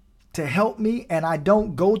them to help me, and I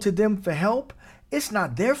don't go to them for help, it's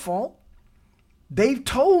not their fault. They've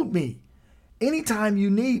told me, anytime you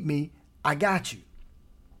need me, I got you.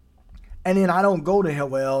 And then I don't go to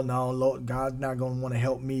help. Well, no, Lord, God's not going to want to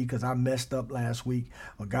help me because I messed up last week.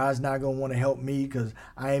 Or God's not going to want to help me because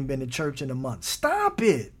I ain't been to church in a month. Stop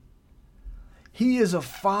it. He is a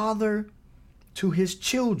father to his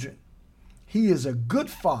children. He is a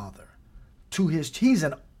good father to he's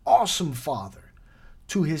an awesome father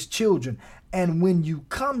to his children. And when you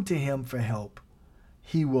come to him for help,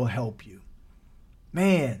 he will help you.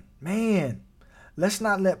 Man, let's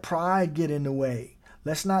not let pride get in the way.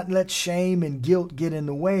 Let's not let shame and guilt get in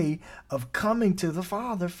the way of coming to the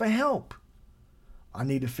Father for help. I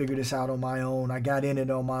need to figure this out on my own. I got in it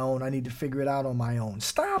on my own. I need to figure it out on my own.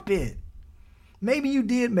 Stop it. Maybe you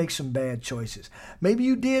did make some bad choices. Maybe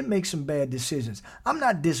you did make some bad decisions. I'm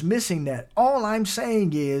not dismissing that. All I'm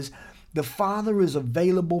saying is the Father is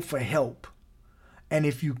available for help. And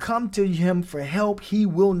if you come to him for help, he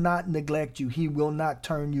will not neglect you. He will not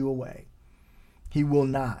turn you away. He will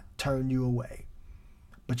not turn you away.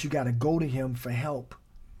 But you got to go to him for help.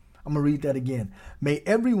 I'm going to read that again. May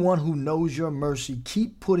everyone who knows your mercy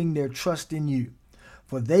keep putting their trust in you,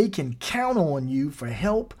 for they can count on you for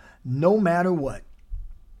help no matter what.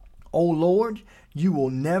 Oh Lord, you will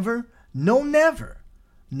never, no never,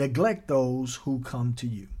 neglect those who come to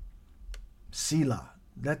you. Selah.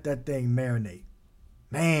 Let that thing marinate.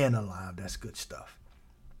 Man alive, that's good stuff.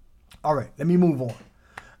 All right, let me move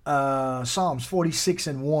on. Psalms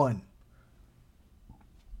 46:1.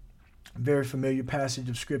 Very familiar passage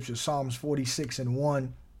of scripture. Psalms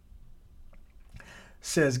 46:1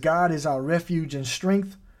 says, God is our refuge and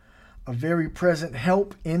strength, a very present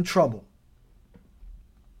help in trouble.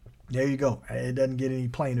 There you go. It doesn't get any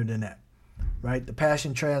plainer than that, right? The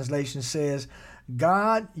Passion Translation says,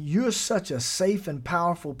 God, you're such a safe and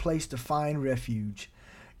powerful place to find refuge.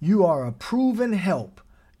 You are a proven help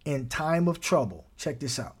in time of trouble. Check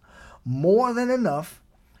this out. More than enough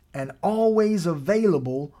and always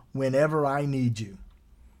available whenever I need you.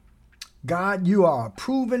 God, you are a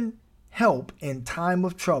proven help in time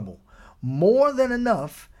of trouble. More than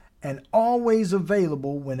enough and always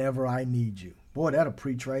available whenever I need you. Boy, that'll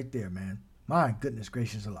preach right there, man. My goodness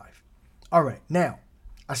gracious alive. All right, now,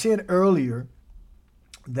 I said earlier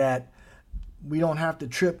that we don't have to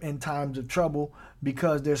trip in times of trouble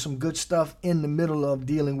because there's some good stuff in the middle of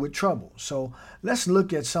dealing with trouble. So let's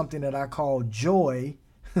look at something that I call joy.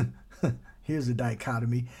 Here's a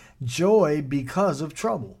dichotomy. Joy because of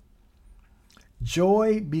trouble.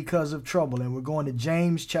 Joy because of trouble. And we're going to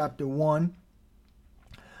James chapter 1,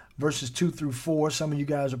 verses 2 through 4. Some of you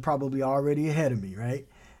guys are probably already ahead of me, right?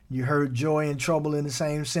 You heard joy and trouble in the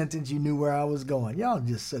same sentence. You knew where I was going. Y'all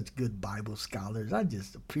just such good Bible scholars. I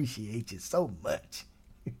just appreciate you so much.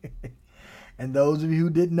 And those of you who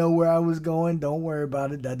didn't know where I was going, don't worry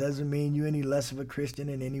about it. That doesn't mean you're any less of a Christian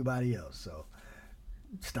than anybody else. So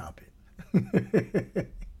stop it.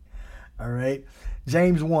 All right.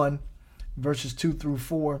 James 1, verses 2 through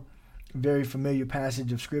 4. Very familiar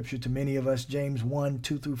passage of scripture to many of us. James 1,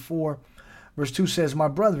 2 through 4. Verse 2 says, My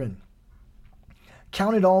brethren,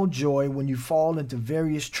 count it all joy when you fall into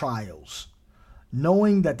various trials,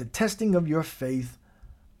 knowing that the testing of your faith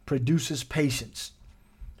produces patience.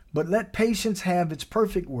 But let patience have its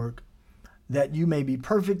perfect work, that you may be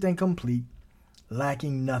perfect and complete,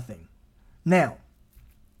 lacking nothing. Now,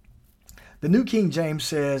 the New King James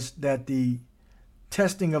says that the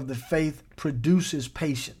testing of the faith produces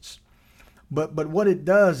patience. But what it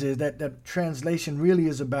does is that translation really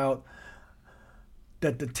is about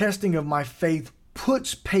that the testing of my faith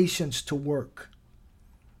puts patience to work.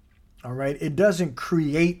 All right. It doesn't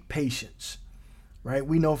create patience. Right.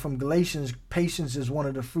 We know from Galatians, patience is one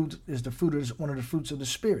of the fruits of the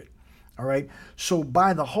Spirit. All right. So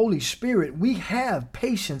by the Holy Spirit, we have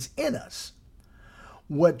patience in us.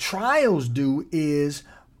 What trials do is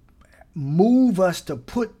move us to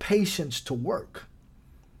put patience to work.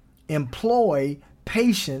 Employ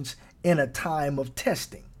patience in a time of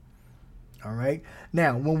testing. All right.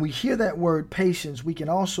 Now, when we hear that word patience, we can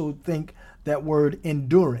also think that word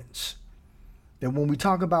endurance. That when we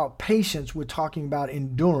talk about patience, we're talking about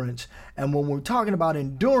endurance. And when we're talking about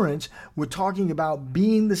endurance, we're talking about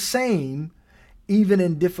being the same even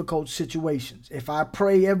in difficult situations. If I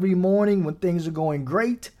pray every morning when things are going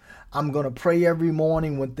great, I'm going to pray every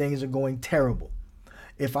morning when things are going terrible.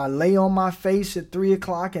 If I lay on my face at 3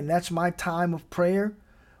 o'clock and that's my time of prayer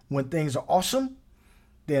when things are awesome,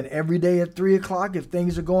 then every day at 3 o'clock, if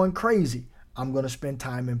things are going crazy, I'm going to spend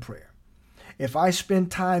time in prayer. If I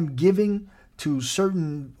spend time giving to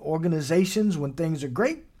certain organizations when things are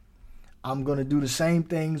great, I'm going to do the same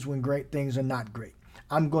things when great things are not great.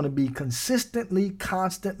 I'm going to be consistently,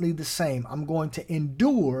 constantly the same. I'm going to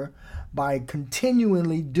endure by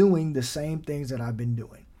continually doing the same things that I've been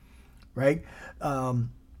doing, right?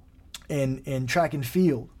 In track and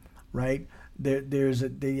field, right? There's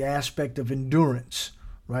the aspect of endurance,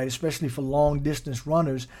 right? Especially for long distance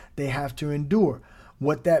runners, they have to endure.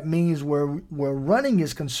 What that means where running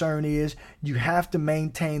is concerned is you have to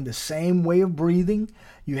maintain the same way of breathing.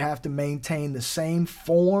 You have to maintain the same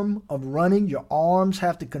form of running. Your arms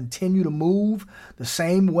have to continue to move the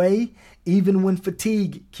same way, even when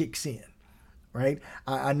fatigue kicks in, right?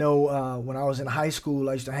 I know when I was in high school,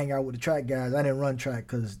 I used to hang out with the track guys. I didn't run track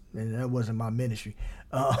because that wasn't my ministry.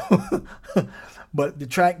 But the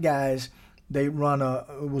track guys, they run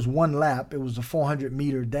it was one lap. It was a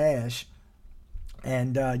 400-meter dash.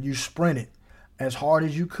 And you sprint it as hard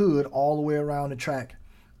as you could all the way around the track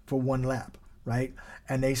for one lap, right?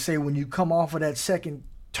 And they say when you come off of that second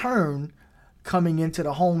turn, coming into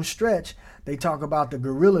the home stretch, they talk about the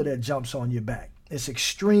gorilla that jumps on your back. It's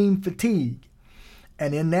extreme fatigue.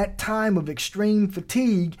 And in that time of extreme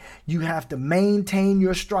fatigue, you have to maintain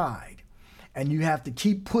your stride. And you have to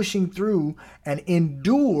keep pushing through and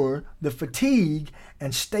endure the fatigue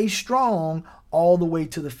and stay strong all the way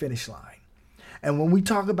to the finish line. And when we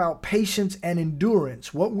talk about patience and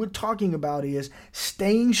endurance, what we're talking about is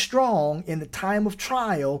staying strong in the time of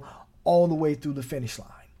trial all the way through the finish line.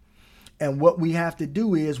 And what we have to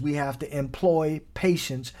do is we have to employ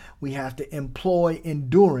patience. We have to employ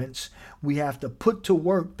endurance. We have to put to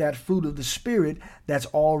work that fruit of the Spirit that's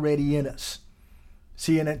already in us.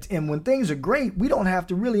 See, and when things are great, we don't have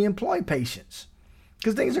to really employ patience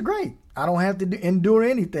because things are great. I don't have to endure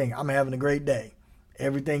anything. I'm having a great day.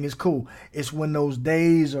 Everything is cool. It's when those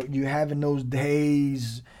days, or you having those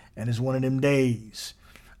days, and it's one of them days.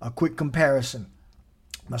 A quick comparison.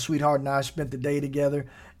 My sweetheart and I spent the day together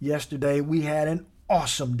yesterday. We had an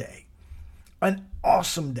awesome day. An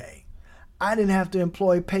awesome day. I didn't have to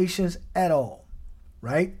employ patience at all,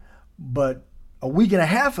 right? But a week and a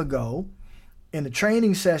half ago, in the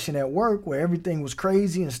training session at work where everything was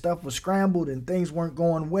crazy and stuff was scrambled and things weren't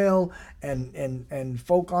going well and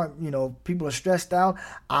folk aren't, people are stressed out,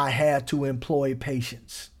 I had to employ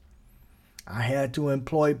patience. I had to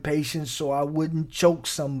employ patience so I wouldn't choke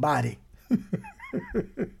somebody.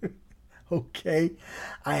 Okay?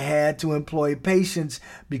 I had to employ patience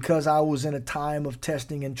because I was in a time of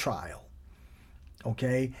testing and trial.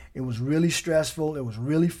 Okay, it was really stressful. It was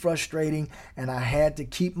really frustrating. And I had to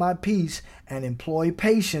keep my peace and employ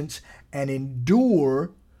patience and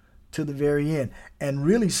endure to the very end. And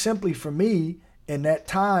really simply for me, in that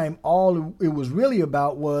time, all it was really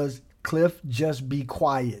about was, Cliff, just be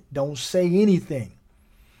quiet. Don't say anything.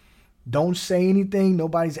 Don't say anything.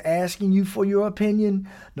 Nobody's asking you for your opinion.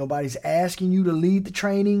 Nobody's asking you to lead the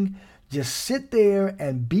training. Just sit there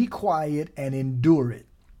and be quiet and endure it.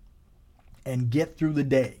 And get through the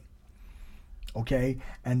day. Okay?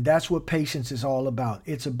 And that's what patience is all about.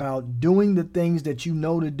 It's about doing the things that you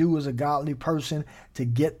know to do as a godly person to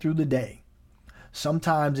get through the day.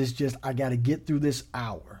 Sometimes it's just, I got to get through this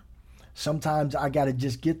hour. Sometimes I got to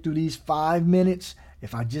just get through these 5 minutes.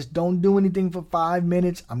 If I just don't do anything for 5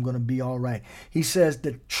 minutes, I'm going to be all right. He says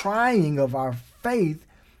the trying of our faith,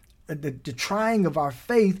 the trying of our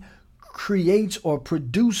faith creates or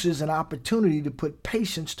produces an opportunity to put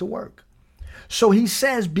patience to work. So he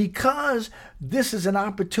says, because this is an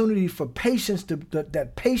opportunity for patience,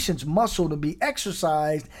 that patience muscle to be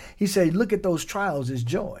exercised, he said, look at those trials as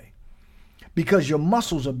joy. Because your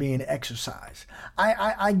muscles are being exercised.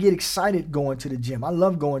 I get excited going to the gym. I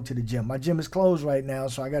love going to the gym. My gym is closed right now,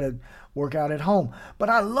 so I got to work out at home. But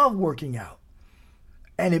I love working out.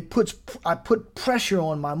 And I put pressure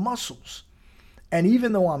on my muscles. And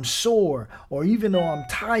even though I'm sore, or even though I'm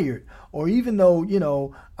tired, or even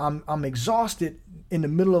though, I'm exhausted in the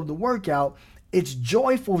middle of the workout, it's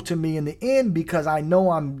joyful to me in the end because I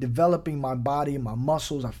know I'm developing my body and my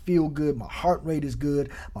muscles. I feel good. My heart rate is good.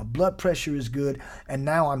 My blood pressure is good. And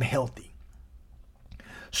now I'm healthy.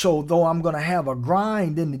 So though I'm going to have a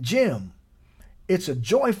grind in the gym, it's a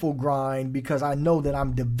joyful grind because I know that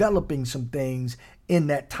I'm developing some things in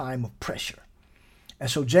that time of pressure. And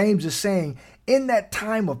so James is saying, in that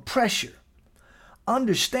time of pressure,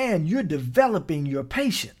 understand you're developing your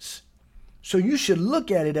patience. So you should look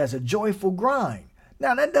at it as a joyful grind,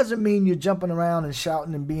 Now, that doesn't mean you're jumping around and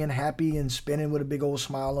shouting and being happy and spinning with a big old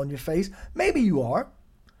smile on your face. Maybe you are.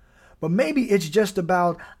 But maybe it's just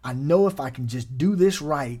about, I know if I can just do this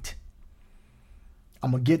right, I'm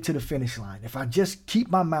going to get to the finish line. If I just keep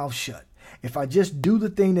my mouth shut, if I just do the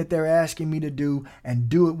thing that they're asking me to do and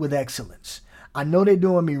do it with excellence. I know they're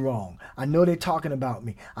doing me wrong. I know they're talking about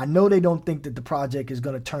me. I know they don't think that the project is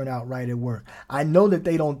going to turn out right at work. I know that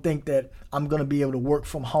they don't think that I'm going to be able to work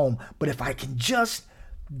from home. But if I can just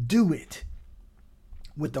do it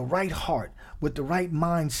with the right heart, with the right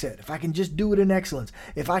mindset, if I can just do it in excellence,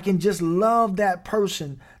 if I can just love that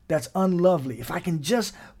person that's unlovely, if I can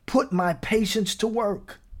just put my patience to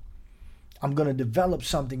work, I'm going to develop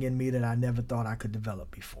something in me that I never thought I could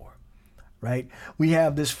develop before, right? We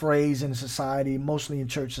have this phrase in society, mostly in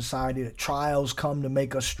church society, that trials come to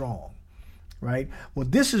make us strong, right? Well,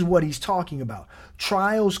 this is what he's talking about.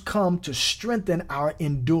 Trials come to strengthen our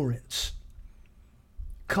endurance.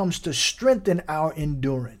 Comes to strengthen our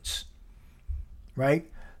endurance, right?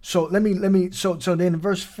 So so then in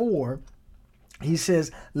verse 4, he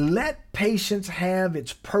says, let patience have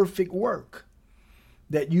its perfect work,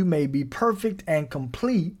 that you may be perfect and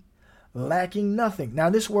complete, lacking nothing. Now,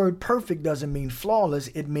 this word perfect doesn't mean flawless.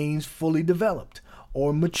 It means fully developed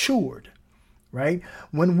or matured, right?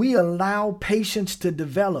 When we allow patience to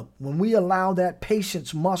develop, when we allow that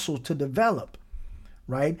patience muscle to develop,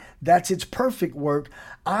 right? That's its perfect work.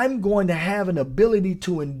 I'm going to have an ability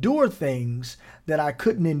to endure things that I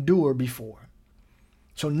couldn't endure before.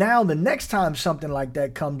 So now the next time something like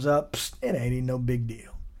that comes up, it ain't even no big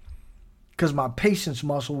deal. Because my patience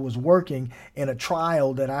muscle was working in a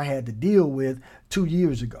trial that I had to deal with 2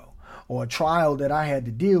 years ago, or a trial that I had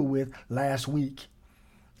to deal with last week.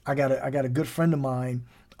 I got a good friend of mine.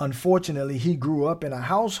 Unfortunately, he grew up in a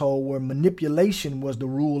household where manipulation was the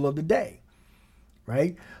rule of the day.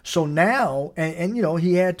 Right? So now, and you know,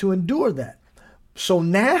 he had to endure that. So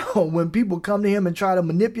now when people come to him and try to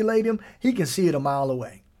manipulate him, he can see it a mile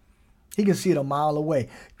away. He can see it a mile away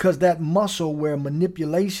because that muscle where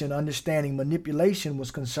manipulation, understanding manipulation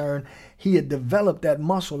was concerned, he had developed that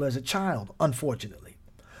muscle as a child, unfortunately.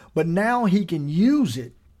 But now he can use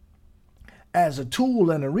it as a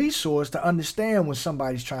tool and a resource to understand when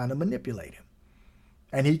somebody's trying to manipulate him.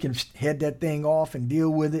 And he can head that thing off and deal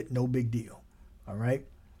with it, no big deal. All right.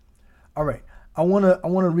 I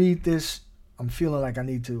wanna read this. I'm feeling like I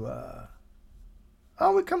need to.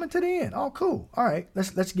 We're coming to the end. Oh, cool. All right.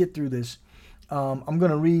 Let's get through this. I'm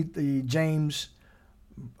gonna read the James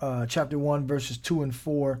chapter 1 verses 2 and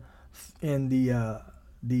 4 in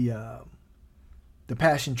the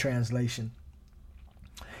Passion Translation.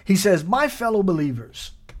 He says, "My fellow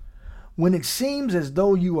believers, when it seems as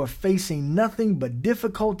though you are facing nothing but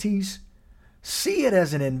difficulties, see it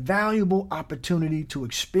as an invaluable opportunity to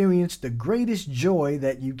experience the greatest joy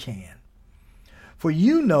that you can. For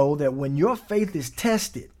you know that when your faith is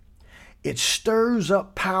tested, it stirs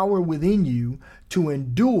up power within you to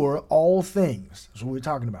endure all things." That's what we're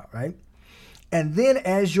talking about, right? "And then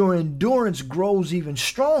as your endurance grows even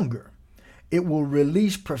stronger, it will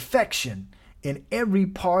release perfection in every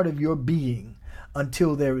part of your being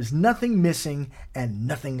until there is nothing missing and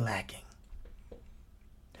nothing lacking."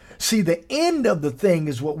 See, the end of the thing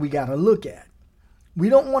is what we got to look at. We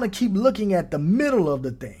don't want to keep looking at the middle of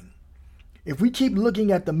the thing. If we keep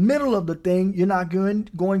looking at the middle of the thing, you're not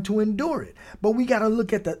going to endure it. But we got to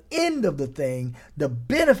look at the end of the thing, the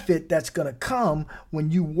benefit that's going to come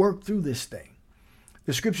when you work through this thing.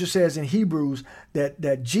 The scripture says in Hebrews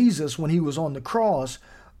that Jesus, when he was on the cross,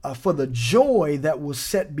 for the joy that was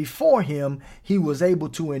set before him, he was able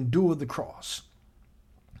to endure the cross,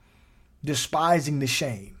 despising the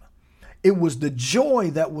shame. It was the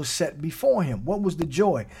joy that was set before him. What was the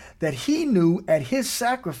joy? That he knew at his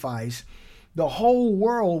sacrifice, the whole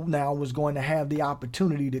world now was going to have the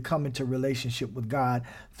opportunity to come into relationship with God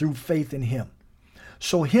through faith in him.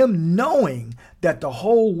 So him knowing that the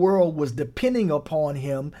whole world was depending upon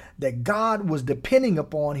him, that God was depending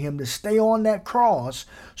upon him to stay on that cross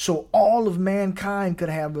so all of mankind could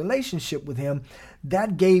have a relationship with him,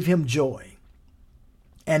 that gave him joy.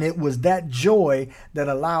 And it was that joy that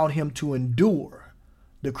allowed him to endure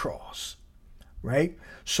the cross, right?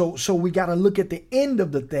 So we got to look at the end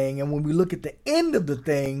of the thing. And when we look at the end of the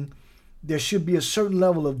thing, there should be a certain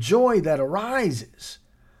level of joy that arises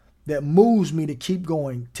that moves me to keep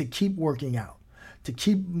going, to keep working out, to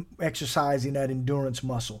keep exercising that endurance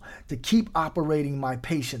muscle, to keep operating my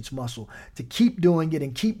patience muscle, to keep doing it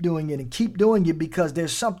and keep doing it and keep doing it, because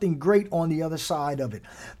there's something great on the other side of it.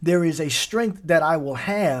 There is a strength that I will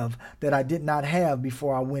have that I did not have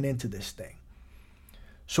before I went into this thing.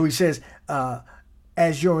 So he says,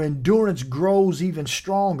 As your endurance grows even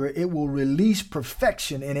stronger, it will release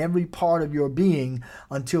perfection in every part of your being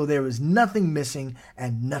until there is nothing missing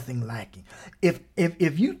and nothing lacking.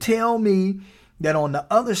 If you tell me that on the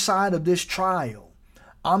other side of this trial,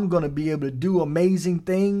 I'm going to be able to do amazing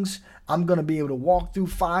things, I'm going to be able to walk through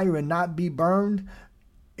fire and not be burned,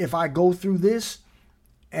 if I go through this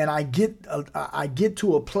and I get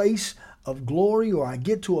to a place of glory, or I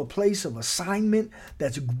get to a place of assignment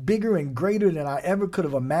that's bigger and greater than I ever could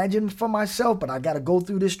have imagined for myself, but I got to go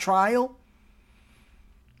through this trial,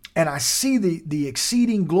 and I see the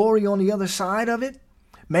exceeding glory on the other side of it,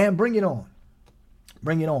 man, bring it on.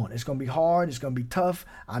 Bring it on. It's going to be hard. It's going to be tough.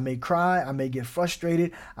 I may cry. I may get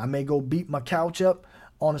frustrated. I may go beat my couch up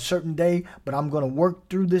on a certain day, but I'm going to work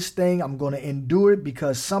through this thing. I'm going to endure it,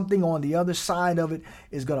 because something on the other side of it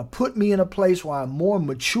is going to put me in a place where I'm more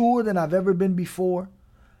mature than I've ever been before.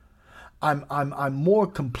 I'm more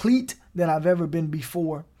complete than I've ever been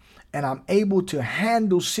before, and I'm able to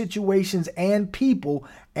handle situations and people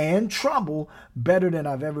and trouble better than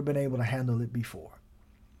I've ever been able to handle it before.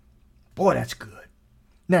 Boy, that's good.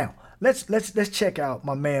 Now, let's check out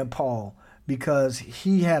my man Paul, because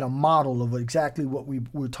he had a model of exactly what we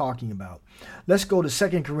were talking about. Let's go to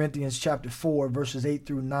 2 Corinthians chapter 4, verses 8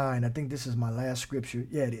 through 9. I think this is my last scripture.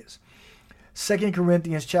 Yeah, it is. 2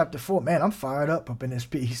 Corinthians chapter 4. Man, I'm fired up in this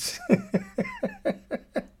piece.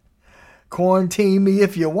 Quarantine me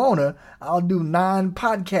if you wanna. I'll do 9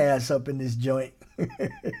 podcasts up in this joint.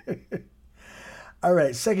 All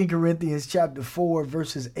right, 2 Corinthians chapter 4,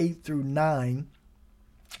 verses 8 through 9.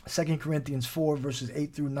 2 Corinthians 4, verses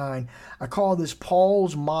 8 through 9. I call this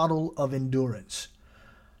Paul's model of endurance.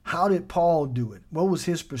 How did Paul do it? What was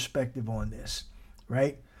his perspective on this,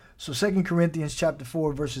 right? So 2 Corinthians chapter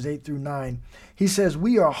 4, verses 8 through 9, he says,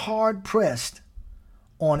 "We are hard pressed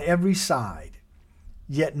on every side,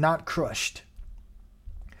 yet not crushed.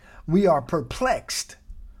 We are perplexed,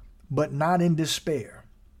 but not in despair.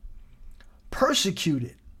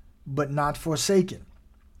 Persecuted, but not forsaken.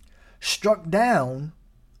 Struck down,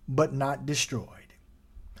 but not destroyed."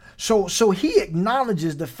 So he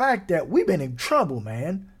acknowledges the fact that we've been in trouble,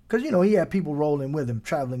 man. Because, he had people rolling with him,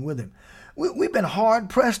 traveling with him. We've been hard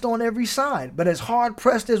pressed on every side. But as hard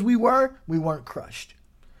pressed as we weren't crushed.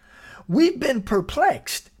 We've been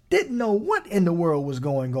perplexed. Didn't know what in the world was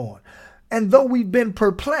going on. And though we've been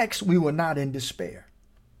perplexed, we were not in despair.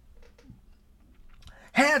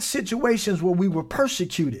 Had situations where we were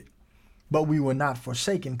persecuted, but we were not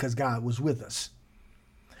forsaken because God was with us.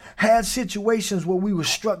 Had situations where we were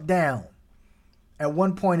struck down. At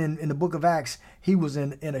one point in the book of Acts, he was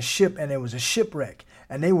in a ship, and there was a shipwreck,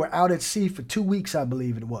 and they were out at sea for 2 weeks, I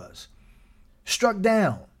believe it was. Struck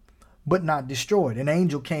down, but not destroyed. An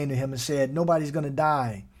angel came to him and said, "Nobody's going to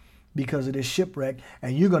die because of this shipwreck,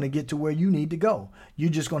 and you're going to get to where you need to go. You're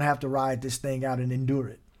just going to have to ride this thing out and endure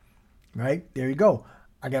it." Right? There you go.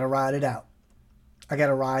 I got to ride it out. I got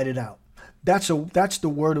to ride it out. That's the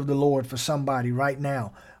word of the Lord for somebody right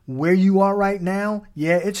now. Where you are right now,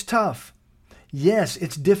 yeah, it's tough. Yes,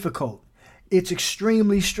 it's difficult. It's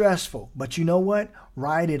extremely stressful. But you know what?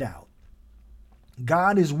 Ride it out.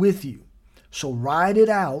 God is with you. So ride it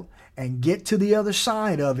out and get to the other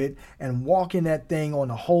side of it and walk in that thing on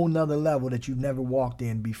a whole nother level that you've never walked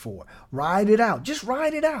in before. Ride it out. Just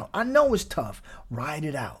ride it out. I know it's tough. Ride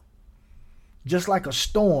it out. Just like a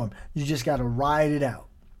storm, you just got to ride it out.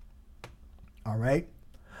 All right?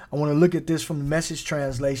 I want to look at this from the Message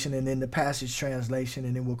translation and then the Passage translation,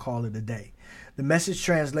 and then we'll call it a day. The Message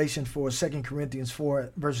translation for 2 Corinthians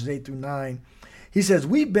 4, verses 8 through 9, he says,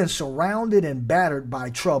 "We've been surrounded and battered by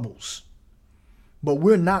troubles, but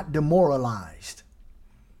we're not demoralized.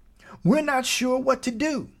 We're not sure what to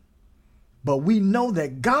do, but we know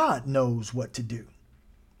that God knows what to do.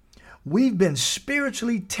 We've been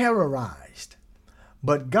spiritually terrorized,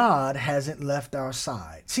 but God hasn't left our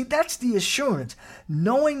side." See, that's the assurance,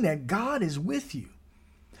 knowing that God is with you.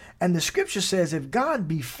 And the scripture says, if God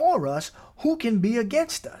be for us, who can be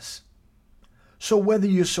against us? So whether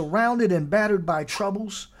you're surrounded and battered by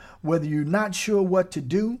troubles, whether you're not sure what to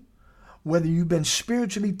do, whether you've been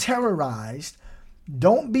spiritually terrorized,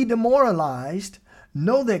 don't be demoralized.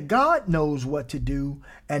 Know that God knows what to do,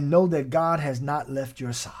 and know that God has not left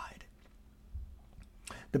your side.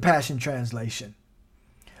 The Passion Translation.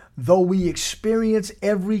 "Though we experience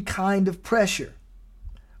every kind of pressure,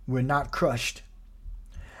 we're not crushed.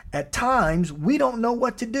 At times, we don't know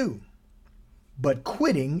what to do, but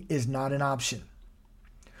quitting is not an option.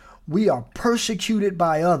 We are persecuted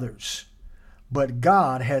by others, but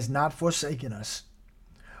God has not forsaken us.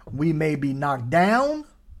 We may be knocked down,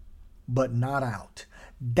 but not out."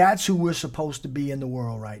 That's who we're supposed to be in the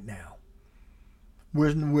world right now.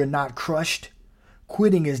 We're not crushed.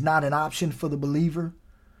 Quitting is not an option for the believer.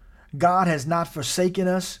 God has not forsaken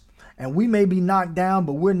us. And we may be knocked down,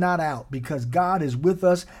 but we're not out because God is with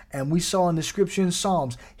us. And we saw in the scripture in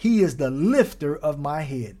Psalms, he is the lifter of my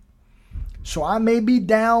head. So I may be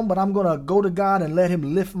down, but I'm going to go to God and let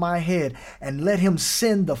him lift my head and let him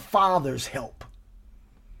send the Father's help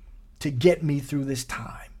to get me through this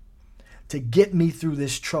time, to get me through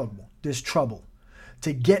this trouble,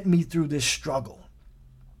 to get me through this struggle.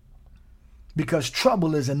 Because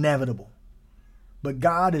trouble is inevitable. But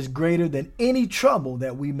God is greater than any trouble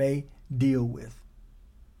that we may deal with.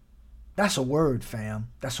 That's a word, fam.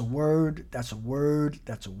 That's a word. That's a word.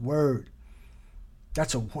 That's a word.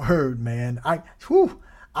 That's a word, man. I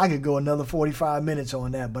could go another 45 minutes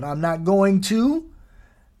on that, but I'm not going to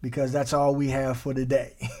because that's all we have for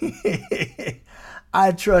today.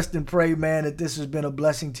 I trust and pray, man, that this has been a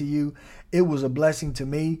blessing to you. It was a blessing to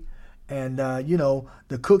me. And,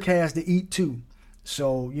 the cook has to eat too.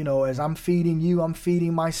 So, as I'm feeding you, I'm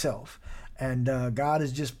feeding myself. And God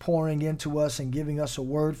is just pouring into us and giving us a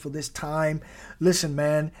word for this time. Listen,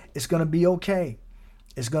 man, it's going to be okay.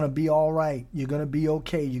 It's going to be all right. You're going to be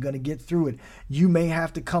okay. You're going to get through it. You may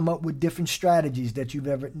have to come up with different strategies that you've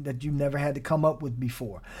never had to come up with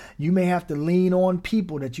before. You may have to lean on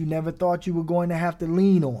people that you never thought you were going to have to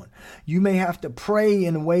lean on. You may have to pray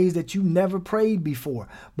in ways that you never prayed before.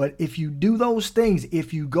 But if you do those things,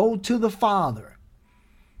 if you go to the Father,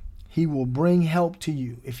 he will bring help to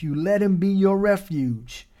you. If you let him be your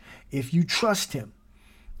refuge, if you trust him,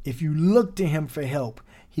 if you look to him for help,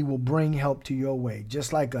 he will bring help to your way.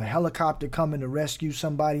 Just like a helicopter coming to rescue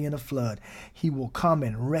somebody in a flood, he will come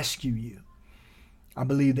and rescue you. I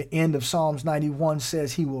believe the end of Psalms 91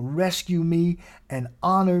 says he will rescue me and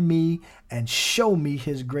honor me and show me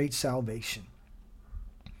his great salvation.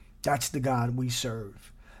 That's the God we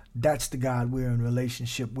serve. That's the God we're in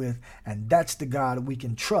relationship with. And that's the God we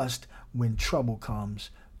can trust when trouble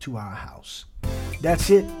comes to our house. That's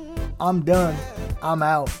it. I'm done. I'm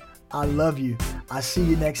out. I love you. I see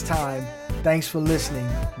you next time. Thanks for listening.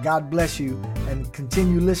 God bless you, and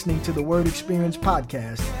continue listening to the Word Experience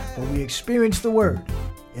podcast, where we experience the Word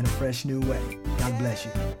in a fresh new way. God bless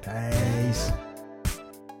you. Peace.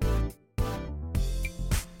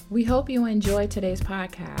 We hope you enjoyed today's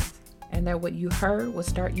podcast and that what you heard will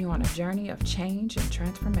start you on a journey of change and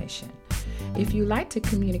transformation. If you'd like to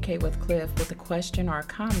communicate with Cliff with a question or a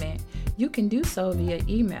comment, you can do so via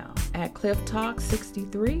email at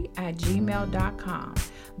clifftalks63@gmail.com.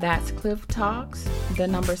 That's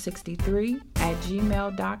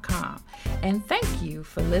clifftalks63@gmail.com. And thank you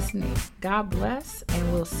for listening. God bless,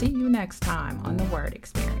 and we'll see you next time on the Word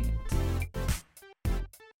Experience.